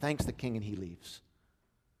all, and thanks the king, and he leaves.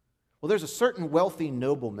 Well, there's a certain wealthy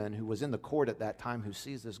nobleman who was in the court at that time who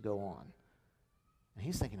sees this go on. And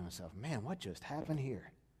he's thinking to himself, man, what just happened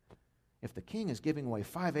here? If the king is giving away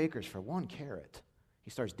 5 acres for 1 carrot, he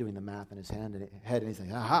starts doing the math in his head, and he's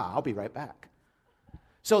thinking, aha, I'll be right back.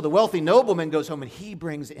 So the wealthy nobleman goes home and he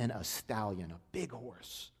brings in a stallion, a big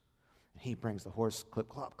horse. And he brings the horse, clip,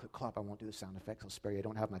 clop, clip, clop. I won't do the sound effects. I'll spare you. I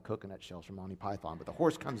don't have my coconut shells from Monty Python. But the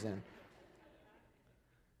horse comes in.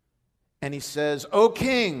 And he says, "O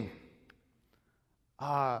king,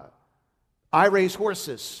 I raise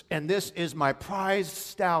horses, and this is my prized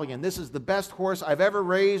stallion. This is the best horse I've ever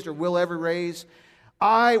raised or will ever raise.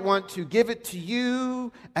 I want to give it to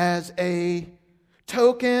you as a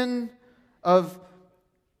token of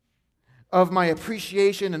my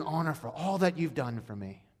appreciation and honor for all that you've done for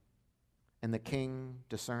me." And the king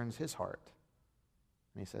discerns his heart.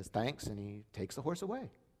 And he says, "Thanks," and he takes the horse away.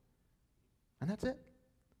 And that's it.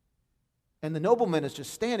 And the nobleman is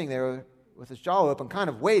just standing there with his jaw open, kind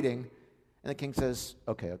of waiting. And the king says,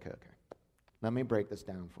 okay. Let me break this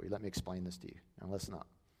down for you. Let me explain this to you. Now listen up.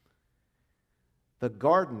 The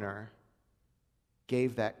gardener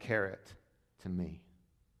gave that carrot to me.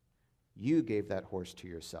 You gave that horse to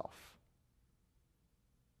yourself.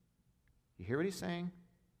 You hear what he's saying?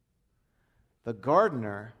 The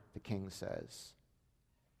gardener, the king says,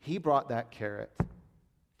 he brought that carrot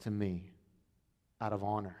to me out of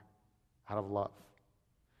honor, out of love.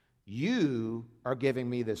 You are giving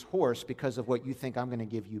me this horse because of what you think I'm going to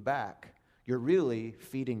give you back. You're really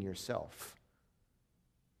feeding yourself.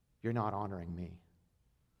 You're not honoring me.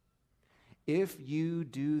 If you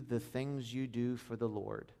do the things you do for the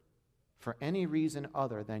Lord for any reason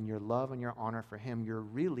other than your love and your honor for Him, you're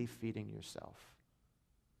really feeding yourself.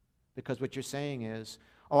 Because what you're saying is,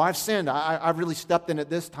 oh, I've sinned. I've really stepped in it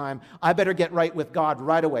this time. I better get right with God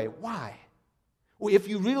right away. Why? Well, if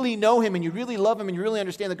you really know Him and you really love Him and you really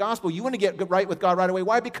understand the gospel, you want to get right with God right away.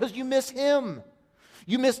 Why? Because you miss Him.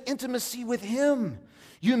 You miss intimacy with Him.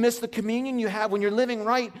 You miss the communion you have when you're living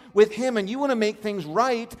right with Him, and you want to make things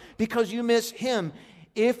right because you miss Him.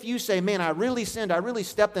 If you say, man, I really sinned, I really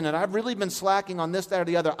stepped in it, I've really been slacking on this, that, or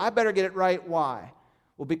the other, I better get it right. Why?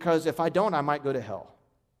 Well, because if I don't, I might go to hell.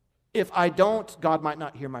 If I don't, God might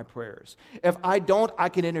not hear my prayers. If I don't, I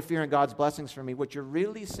can interfere in God's blessings for me. What you're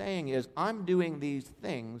really saying is, I'm doing these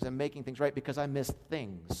things and making things right because I miss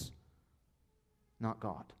things, not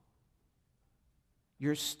God.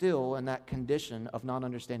 You're still in that condition of not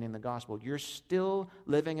understanding the gospel. You're still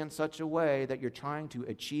living in such a way that you're trying to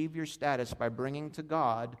achieve your status by bringing to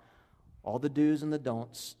God all the do's and the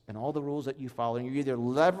don'ts and all the rules that you follow. And you're either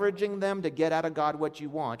leveraging them to get out of God what you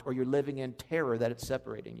want, or you're living in terror that it's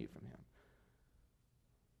separating you from Him.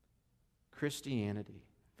 Christianity,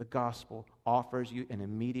 the gospel, offers you an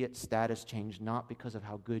immediate status change, not because of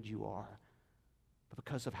how good you are, but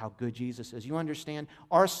because of how good Jesus is. You understand?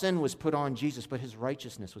 Our sin was put on Jesus, but His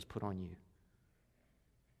righteousness was put on you.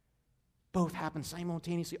 Both happen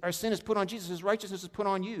simultaneously. Our sin is put on Jesus. His righteousness is put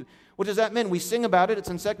on you. What does that mean? We sing about it. It's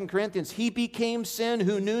in 2 Corinthians. He became sin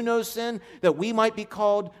who knew no sin, that we might be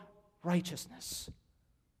called righteousness.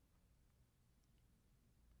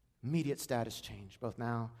 Immediate status change, both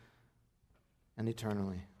now and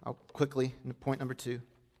eternally. I'll quickly, point number 2.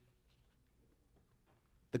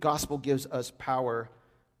 The gospel gives us power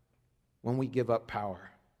when we give up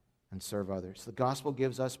power and serve others. The gospel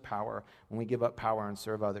gives us power when we give up power and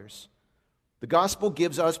serve others. The gospel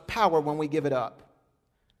gives us power when we give it up.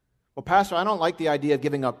 Well, Pastor, I don't like the idea of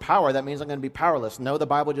giving up power. That means I'm going to be powerless. No, the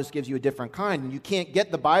Bible just gives you a different kind. And you can't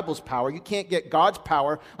get the Bible's power. You can't get God's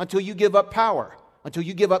power until you give up power, until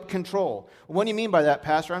you give up control. Well, what do you mean by that,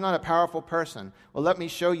 Pastor? I'm not a powerful person. Well, let me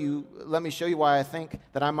show you why I think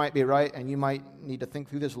that I might be right, and you might need to think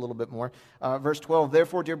through this a little bit more. Verse 12,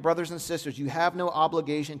 therefore, dear brothers and sisters, you have no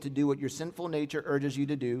obligation to do what your sinful nature urges you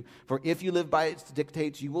to do, for if you live by its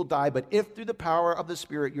dictates, you will die. But if through the power of the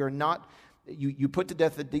Spirit you put to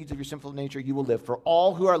death the deeds of your sinful nature, you will live. For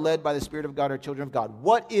all who are led by the Spirit of God are children of God.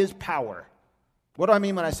 What is power? What do I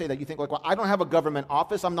mean when I say that? You think, well, I don't have a government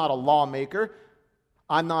office. I'm not a lawmaker.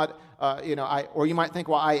 I'm not, or you might think,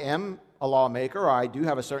 well, I am a lawmaker, or I do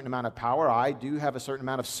have a certain amount of power. I do have a certain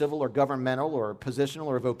amount of civil or governmental or positional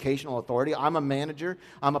or vocational authority. I'm a manager.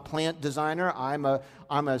 I'm a plant designer. I'm a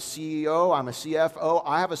CEO. I'm a CFO.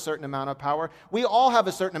 I have a certain amount of power. We all have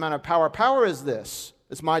a certain amount of power. Power is this.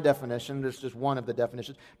 It's my definition. It's just one of the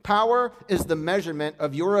definitions. Power is the measurement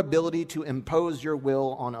of your ability to impose your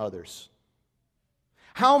will on others.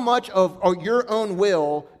 How much of your own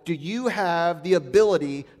will do you have the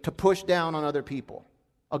ability to push down on other people?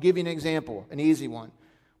 I'll give you an example, an easy one.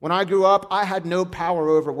 When I grew up, I had no power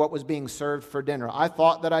over what was being served for dinner. I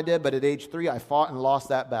thought that I did, but at age 3, I fought and lost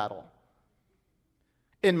that battle.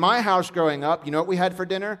 In my house growing up, you know what we had for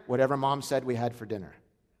dinner? Whatever Mom said we had for dinner.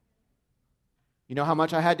 You know how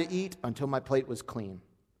much I had to eat? Until my plate was clean.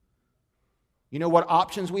 You know what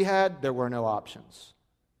options we had? There were no options.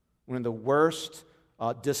 One of the worst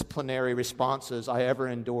disciplinary responses I ever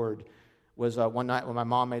endured was one night when my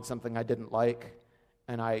mom made something I didn't like,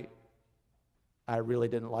 and I really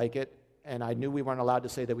didn't like it, and I knew we weren't allowed to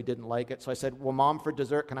say that we didn't like it, so I said, well, Mom, for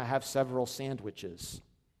dessert, can I have several sandwiches?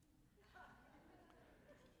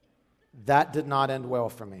 That did not end well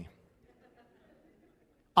for me.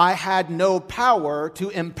 I had no power to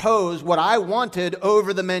impose what I wanted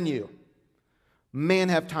over the menu. Man,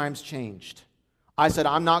 have times changed. I said,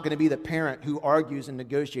 I'm not going to be the parent who argues and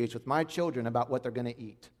negotiates with my children about what they're going to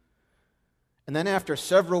eat. And then after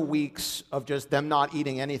several weeks of just them not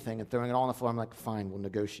eating anything and throwing it all on the floor, I'm like, fine, we'll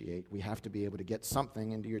negotiate. We have to be able to get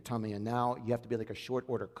something into your tummy, and now you have to be like a short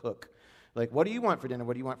order cook. Like, what do you want for dinner?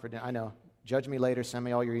 What do you want for dinner? I know. Judge me later. Send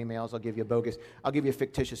me all your emails. I'll give you a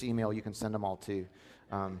fictitious email. You can send them all to.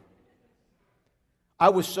 I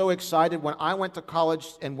was so excited when I went to college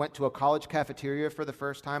and went to a college cafeteria for the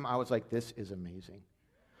first time. I was like, this is amazing.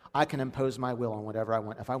 I can impose my will on whatever I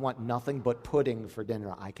want. If I want nothing but pudding for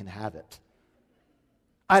dinner, I can have it.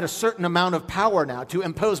 I had a certain amount of power now to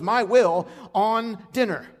impose my will on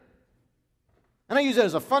dinner. And I use it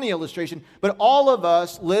as a funny illustration, but all of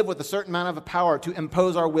us live with a certain amount of power to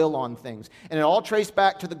impose our will on things. And it all traced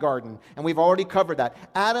back to the garden, and we've already covered that.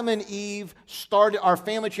 Adam and Eve started our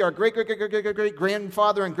family tree, our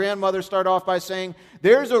great-great-great-great-grandfather and grandmother start off by saying,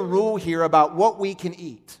 there's a rule here about what we can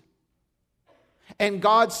eat. And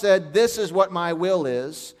God said, this is what my will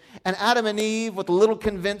is. And Adam and Eve, with a little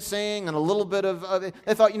convincing and a little bit of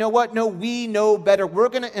they thought, you know what? No, we know better. We're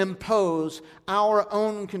going to impose our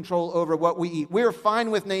own control over what we eat. We're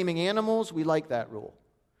fine with naming animals. We like that rule.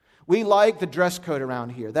 We like the dress code around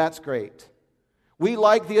here. That's great. We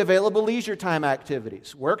like the available leisure time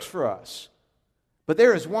activities. Works for us. But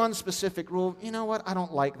there is one specific rule. You know what? I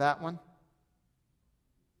don't like that one.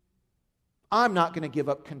 I'm not going to give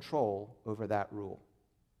up control over that rule.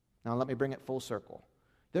 Now let me bring it full circle.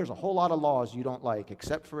 There's a whole lot of laws you don't like,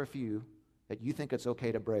 except for a few that you think it's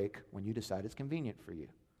okay to break when you decide it's convenient for you.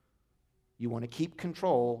 You want to keep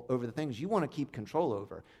control over the things you want to keep control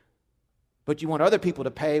over, but you want other people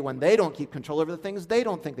to pay when they don't keep control over the things they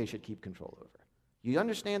don't think they should keep control over. You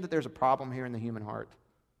understand that there's a problem here in the human heart?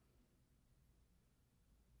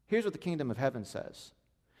 Here's what the kingdom of heaven says.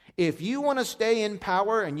 If you want to stay in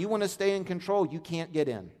power and you want to stay in control, you can't get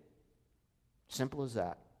in. Simple as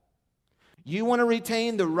that. You want to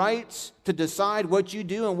retain the rights to decide what you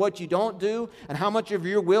do and what you don't do and how much of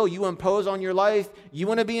your will you impose on your life. You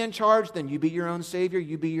want to be in charge, then you be your own Savior,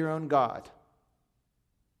 you be your own God.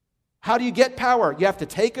 How do you get power? You have to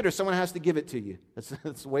take it or someone has to give it to you.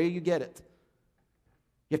 That's the way you get it.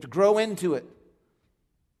 You have to grow into it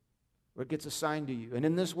or it gets assigned to you. And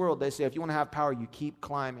in this world, they say if you want to have power, you keep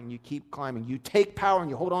climbing, you keep climbing. You take power and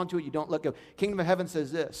you hold on to it, you don't let go. Kingdom of Heaven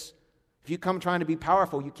says this. If you come trying to be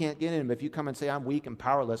powerful, you can't get in. But if you come and say, I'm weak and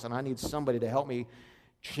powerless and I need somebody to help me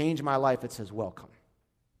change my life, it says, welcome.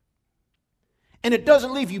 And it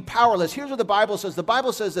doesn't leave you powerless. Here's what the Bible says. The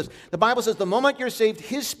Bible says this. The Bible says the moment you're saved,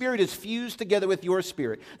 His Spirit is fused together with your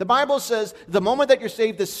spirit. The Bible says the moment that you're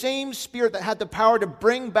saved, the same Spirit that had the power to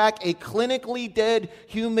bring back a clinically dead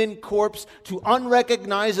human corpse to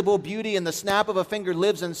unrecognizable beauty in the snap of a finger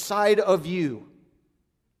lives inside of you.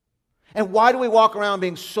 And why do we walk around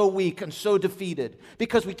being so weak and so defeated?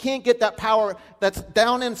 Because we can't get that power that's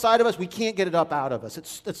down inside of us, we can't get it up out of us.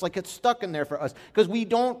 It's like it's stuck in there for us because we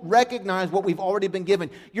don't recognize what we've already been given.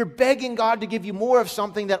 You're begging God to give you more of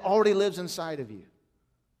something that already lives inside of you.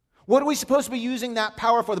 What are we supposed to be using that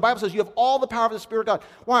power for? The Bible says you have all the power of the Spirit of God.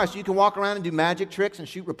 Why? So you can walk around and do magic tricks and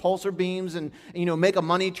shoot repulsor beams and make a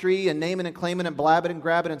money tree and name it and claim it and blab it and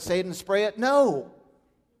grab it and say it and spray it? No.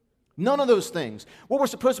 None of those things. What we're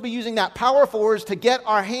supposed to be using that power for is to get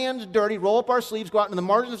our hands dirty, roll up our sleeves, go out into the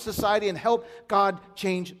margins of society and help God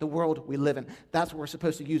change the world we live in. That's what we're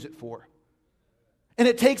supposed to use it for. And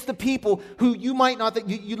it takes the people who you might not think,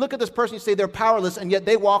 you look at this person, you say they're powerless, and yet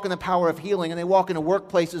they walk in the power of healing, and they walk into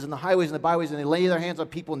workplaces and the highways and the byways, and they lay their hands on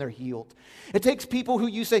people and they're healed. It takes people who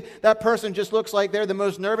you say, that person just looks like they're the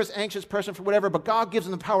most nervous, anxious person for whatever, but God gives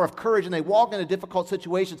them the power of courage, and they walk into difficult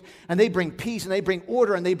situations, and they bring peace, and they bring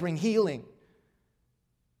order, and they bring healing.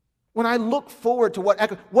 When I look forward to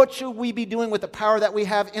what should we be doing with the power that we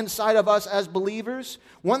have inside of us as believers?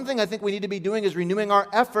 One thing I think we need to be doing is renewing our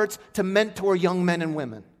efforts to mentor young men and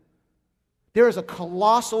women. There is a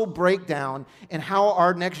colossal breakdown in how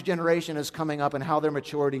our next generation is coming up and how their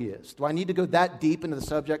maturity is. Do I need to go that deep into the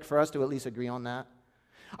subject for us to at least agree on that?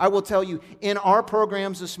 I will tell you, in our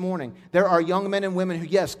programs this morning, there are young men and women who,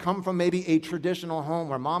 yes, come from maybe a traditional home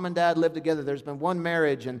where mom and dad live together. There's been one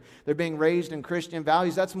marriage and they're being raised in Christian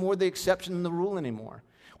values. That's more the exception than the rule anymore.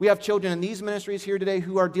 We have children in these ministries here today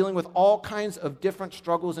who are dealing with all kinds of different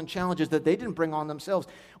struggles and challenges that they didn't bring on themselves.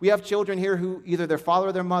 We have children here who either their father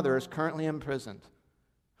or their mother is currently imprisoned.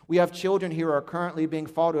 We have children here who are currently being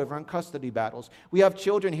fought over in custody battles. We have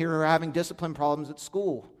children here who are having discipline problems at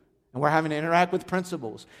school. And we're having to interact with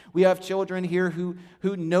principals. We have children here who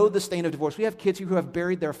know the stain of divorce. We have kids who have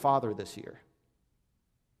buried their father this year.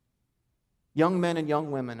 Young men and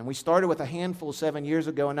young women. And we started with a handful 7 years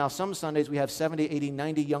ago, and now some Sundays we have 70, 80,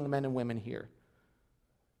 90 young men and women here.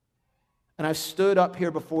 And I've stood up here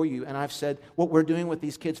before you and I've said, what we're doing with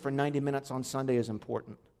these kids for 90 minutes on Sunday is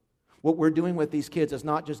important. What we're doing with these kids is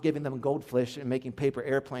not just giving them goldfish and making paper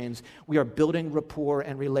airplanes. We are building rapport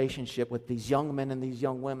and relationship with these young men and these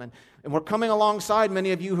young women. And we're coming alongside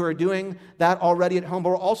many of you who are doing that already at home, but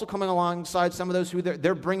we're also coming alongside some of those who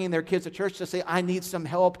they're bringing their kids to church to say, I need some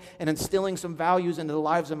help in instilling some values into the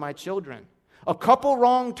lives of my children. A couple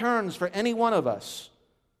wrong turns for any one of us.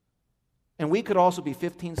 And we could also be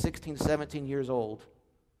 15, 16, 17 years old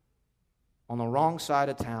on the wrong side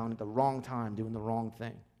of town at the wrong time doing the wrong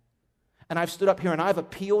thing. And I've stood up here and I've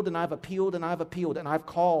appealed and I've appealed and I've appealed and I've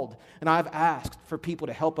called and I've asked for people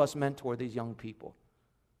to help us mentor these young people.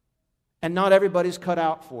 And not everybody's cut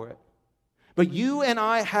out for it. But you and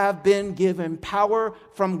I have been given power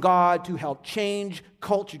from God to help change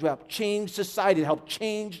culture, to help change society, to help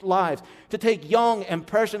change lives, to take young,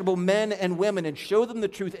 impressionable men and women and show them the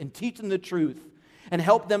truth and teach them the truth and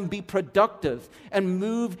help them be productive and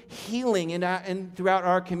move healing in throughout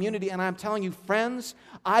our community. And I'm telling you, friends,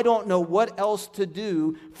 I don't know what else to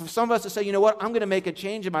do for some of us to say, you know what, I'm going to make a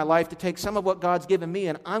change in my life to take some of what God's given me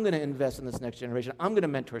and I'm going to invest in this next generation. I'm going to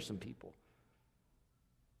mentor some people.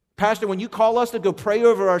 Pastor, when you call us to go pray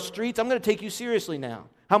over our streets, I'm going to take you seriously now.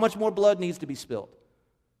 How much more blood needs to be spilled?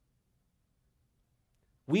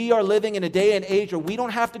 We are living in a day and age where we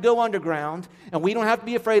don't have to go underground and we don't have to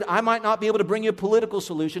be afraid. I might not be able to bring you a political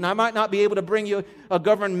solution. I might not be able to bring you a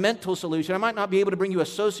governmental solution. I might not be able to bring you a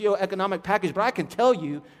socio-economic package, but I can tell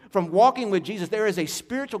you from walking with Jesus, there is a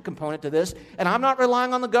spiritual component to this, and I'm not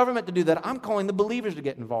relying on the government to do that. I'm calling the believers to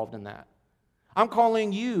get involved in that. I'm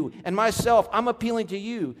calling you and myself, I'm appealing to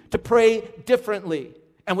you to pray differently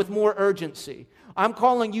and with more urgency. I'm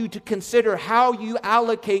calling you to consider how you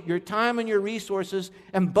allocate your time and your resources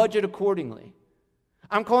and budget accordingly.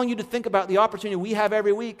 I'm calling you to think about the opportunity we have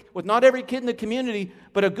every week with not every kid in the community,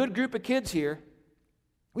 but a good group of kids here.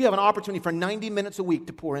 We have an opportunity for 90 minutes a week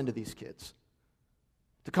to pour into these kids,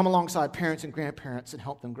 to come alongside parents and grandparents and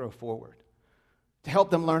help them grow forward, to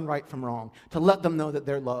help them learn right from wrong, to let them know that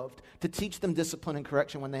they're loved, to teach them discipline and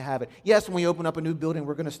correction when they have it. Yes, when we open up a new building,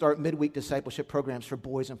 we're going to start midweek discipleship programs for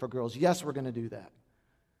boys and for girls. Yes, we're going to do that.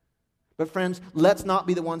 But friends, let's not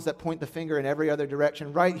be the ones that point the finger in every other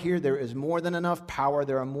direction. Right here, there is more than enough power.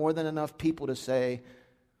 There are more than enough people to say,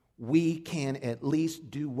 we can at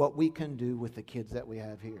least do what we can do with the kids that we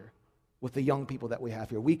have here, with the young people that we have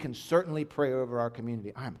here. We can certainly pray over our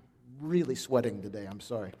community. I'm really sweating today. I'm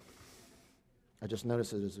sorry. I just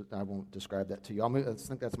noticed it. I won't describe that to you. I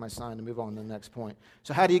think that's my sign to move on to the next point.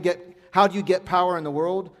 So how do you get power in the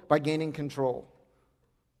world? By gaining control.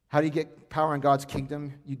 How do you get power in God's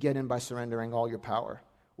kingdom? You get in by surrendering all your power.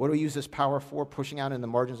 What do we use this power for? Pushing out in the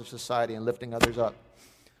margins of society and lifting others up.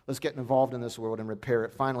 Let's get involved in this world and repair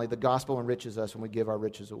it. Finally, the gospel enriches us when we give our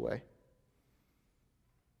riches away.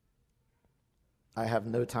 I have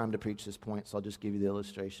no time to preach this point, so I'll just give you the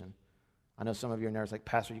illustration. I know some of you are nervous, like,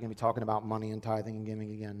 Pastor, you're going to be talking about money and tithing and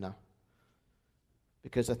giving again? No.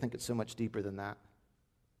 Because I think it's so much deeper than that.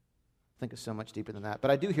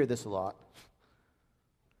 But I do hear this a lot.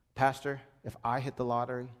 Pastor, if I hit the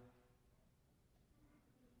lottery,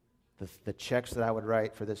 the checks that I would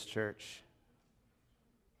write for this church,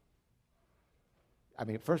 I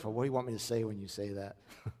mean, first of all, what do you want me to say when you say that?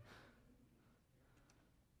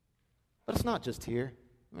 But it's not just here.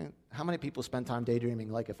 I mean, how many people spend time daydreaming,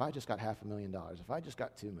 like, if I just got $500,000, if I just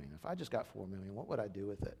got $2 million, if I just got $4 million, what would I do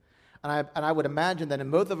with it? And I would imagine that in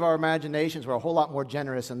both of our imaginations, we're a whole lot more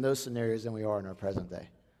generous in those scenarios than we are in our present day.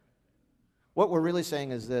 What we're really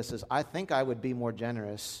saying is this, is I think I would be more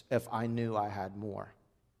generous if I knew I had more.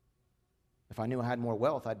 If I knew I had more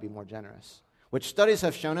wealth, I'd be more generous. Which studies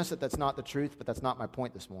have shown us that that's not the truth, but that's not my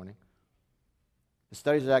point this morning. The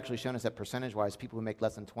studies have actually shown us that percentage-wise, people who make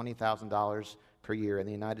less than $20,000 per year in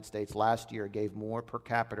the United States last year gave more per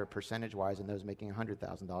capita percentage-wise than those making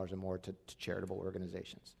 $100,000 or more to charitable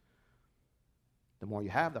organizations. The more you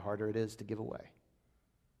have, the harder it is to give away.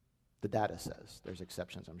 The data says. There's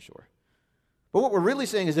exceptions, I'm sure. But what we're really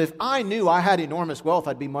saying is if I knew I had enormous wealth,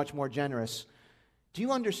 I'd be much more generous. Do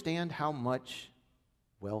you understand how much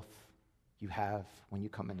wealth you have when you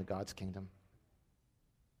come into God's kingdom?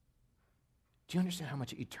 Do you understand how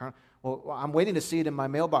much eternal? Well, I'm waiting to see it in my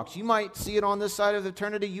mailbox. You might see it on this side of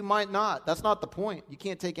eternity. You might not. That's not the point. You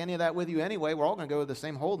can't take any of that with you anyway. We're all going to go to the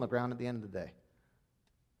same hole in the ground at the end of the day.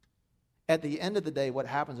 At the end of the day, what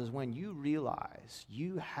happens is when you realize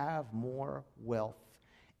you have more wealth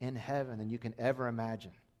in heaven than you can ever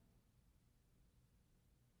imagine,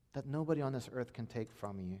 that nobody on this earth can take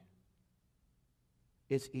from you,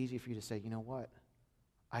 it's easy for you to say, you know what?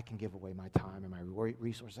 I can give away my time and my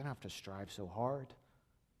resources. I don't have to strive so hard.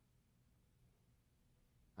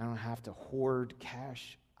 I don't have to hoard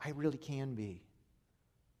cash. I really can be.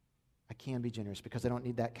 I can be generous because I don't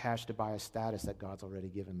need that cash to buy a status that God's already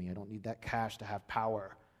given me. I don't need that cash to have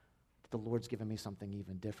power. But the Lord's given me something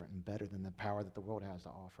even different and better than the power that the world has to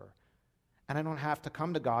offer. And I don't have to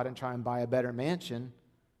come to God and try and buy a better mansion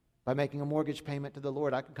by making a mortgage payment to the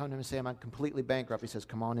Lord. I can come to him and say, I'm completely bankrupt. He says,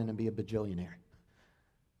 come on in and be a bajillionaire.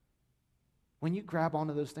 When you grab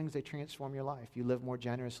onto those things, they transform your life. You live more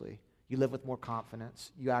generously. You live with more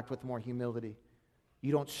confidence. You act with more humility.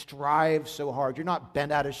 You don't strive so hard. You're not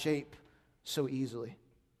bent out of shape so easily.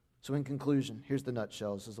 So in conclusion, here's the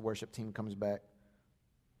nutshells as the worship team comes back,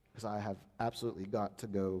 because I have absolutely got to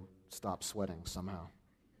go stop sweating somehow.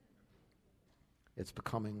 It's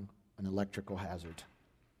becoming an electrical hazard.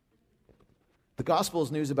 The gospel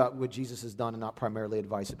is news about what Jesus has done and not primarily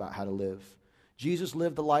advice about how to live. Jesus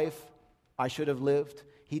lived the life I should have lived.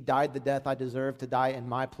 He died the death I deserved to die in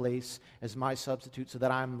my place as my substitute so that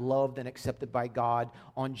I'm loved and accepted by God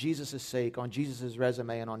on Jesus' sake, on Jesus'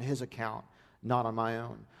 resume, and on his account, not on my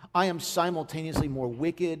own. I am simultaneously more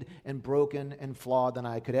wicked and broken and flawed than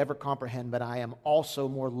I could ever comprehend, but I am also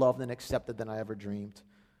more loved and accepted than I ever dreamed.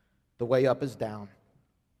 The way up is down.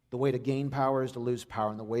 The way to gain power is to lose power,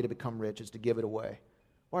 and the way to become rich is to give it away.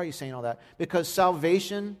 Why are you saying all that? Because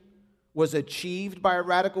salvation was achieved by a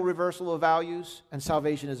radical reversal of values, and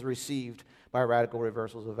salvation is received by radical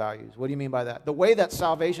reversals of values. What do you mean by that? The way that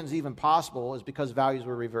salvation is even possible is because values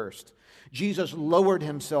were reversed. Jesus lowered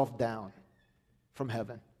himself down from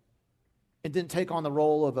heaven. It didn't take on the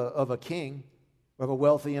role of a king or of a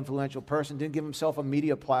wealthy, influential person. Didn't give himself a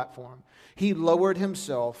media platform. He lowered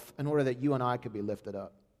himself in order that you and I could be lifted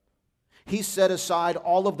up. He set aside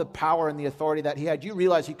all of the power and the authority that he had. You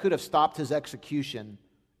realize he could have stopped his execution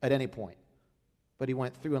at any point, but he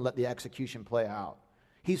went through and let the execution play out.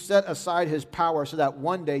 He set aside his power so that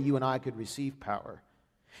one day you and I could receive power.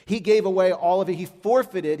 He gave away all of it. He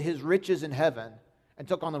forfeited his riches in heaven and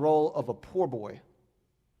took on the role of a poor boy,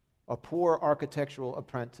 a poor architectural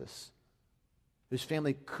apprentice whose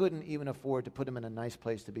family couldn't even afford to put him in a nice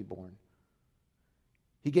place to be born.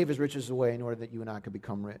 He gave his riches away in order that you and I could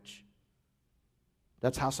become rich.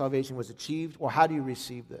 That's how salvation was achieved. Well, how do you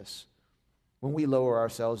receive this? When we lower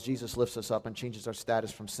ourselves, Jesus lifts us up and changes our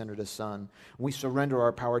status from sinner to son. When we surrender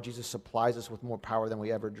our power, Jesus supplies us with more power than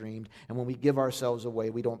we ever dreamed. And when we give ourselves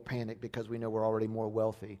away, we don't panic because we know we're already more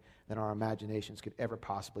wealthy than our imaginations could ever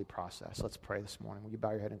possibly process. Let's pray this morning. Will you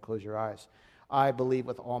bow your head and close your eyes? I believe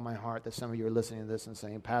with all my heart that some of you are listening to this and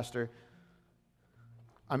saying, Pastor,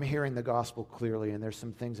 I'm hearing the gospel clearly, and there's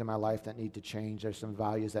some things in my life that need to change. There's some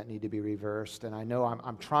values that need to be reversed, and I know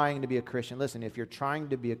I'm trying to be a Christian. Listen, if you're trying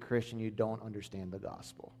to be a Christian, you don't understand the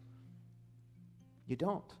gospel. You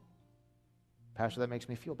don't. Pastor, that makes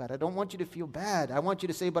me feel bad. I don't want you to feel bad. I want you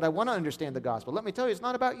to say, but I want to understand the gospel. Let me tell you, it's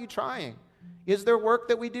not about you trying. Is there work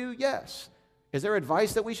that we do? Yes. Is there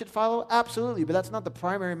advice that we should follow? Absolutely, but that's not the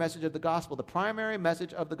primary message of the gospel. The primary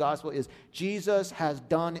message of the gospel is Jesus has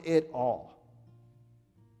done it all.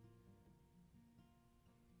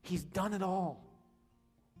 He's done it all.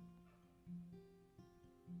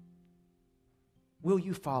 Will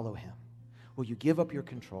you follow him? Will you give up your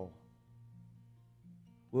control?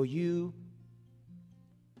 Will you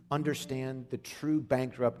understand the true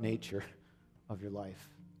bankrupt nature of your life?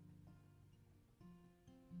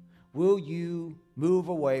 Will you move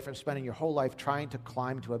away from spending your whole life trying to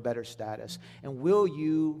climb to a better status? And will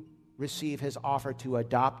you receive his offer to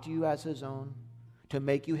adopt you as his own, to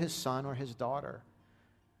make you his son or his daughter,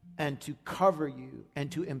 and to cover you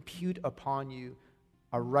and to impute upon you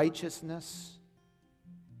a righteousness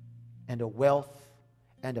and a wealth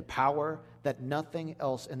and a power that nothing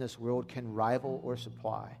else in this world can rival or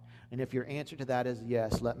supply? And if your answer to that is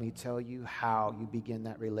yes, let me tell you how you begin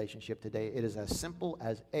that relationship today. It is as simple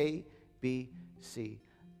as A, B, C.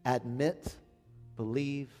 Admit,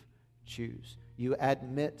 believe, choose. You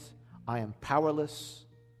admit, I am powerless,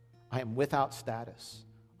 I am without status,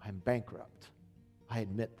 I am bankrupt. I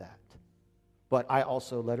admit that. But I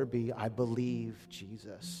also, letter B, I believe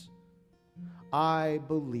Jesus. I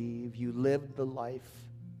believe you lived the life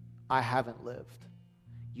I haven't lived.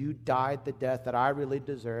 You died the death that I really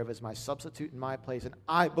deserve as my substitute in my place, and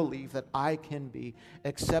I believe that I can be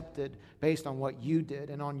accepted based on what you did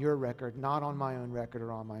and on your record, not on my own record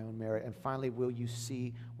or on my own merit. And finally, will you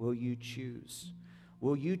see, will you choose?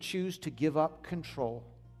 Will you choose to give up control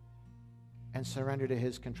and surrender to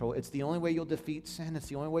his control? It's the only way you'll defeat sin. It's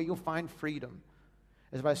the only way you'll find freedom,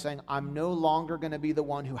 is by saying, I'm no longer going to be the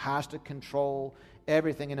one who has to control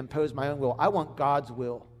everything and impose my own will. I want God's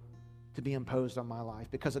will to be imposed on my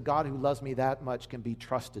life, because a God who loves me that much can be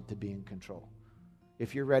trusted to be in control.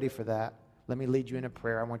 If you're ready for that, let me lead you in a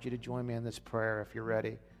prayer. I want you to join me in this prayer if you're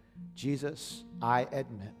ready. Jesus, I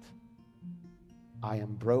admit I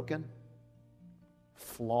am broken,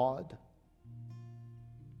 flawed,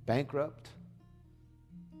 bankrupt,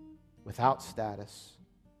 without status,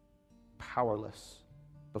 powerless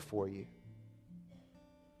before you.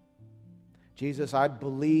 Jesus, I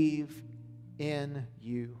believe in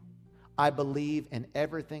you. I believe in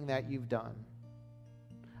everything that you've done.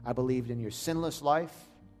 I believed in your sinless life,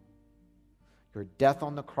 your death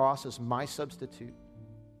on the cross as my substitute.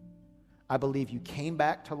 I believe you came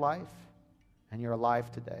back to life and you're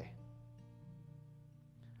alive today.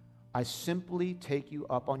 I simply take you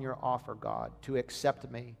up on your offer, God, to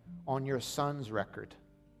accept me on your Son's record,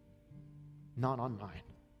 not on mine.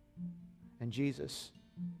 And Jesus,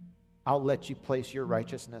 I'll let you place your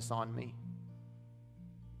righteousness on me.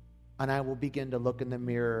 And I will begin to look in the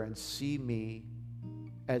mirror and see me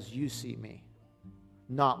as you see me,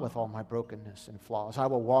 not with all my brokenness and flaws. I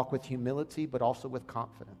will walk with humility, but also with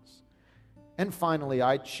confidence. And finally,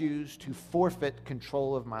 I choose to forfeit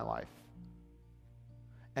control of my life.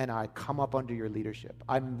 And I come up under your leadership.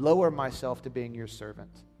 I lower myself to being your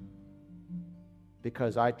servant,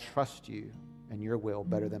 because I trust you and your will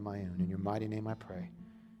better than my own. In your mighty name I pray.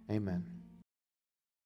 Amen.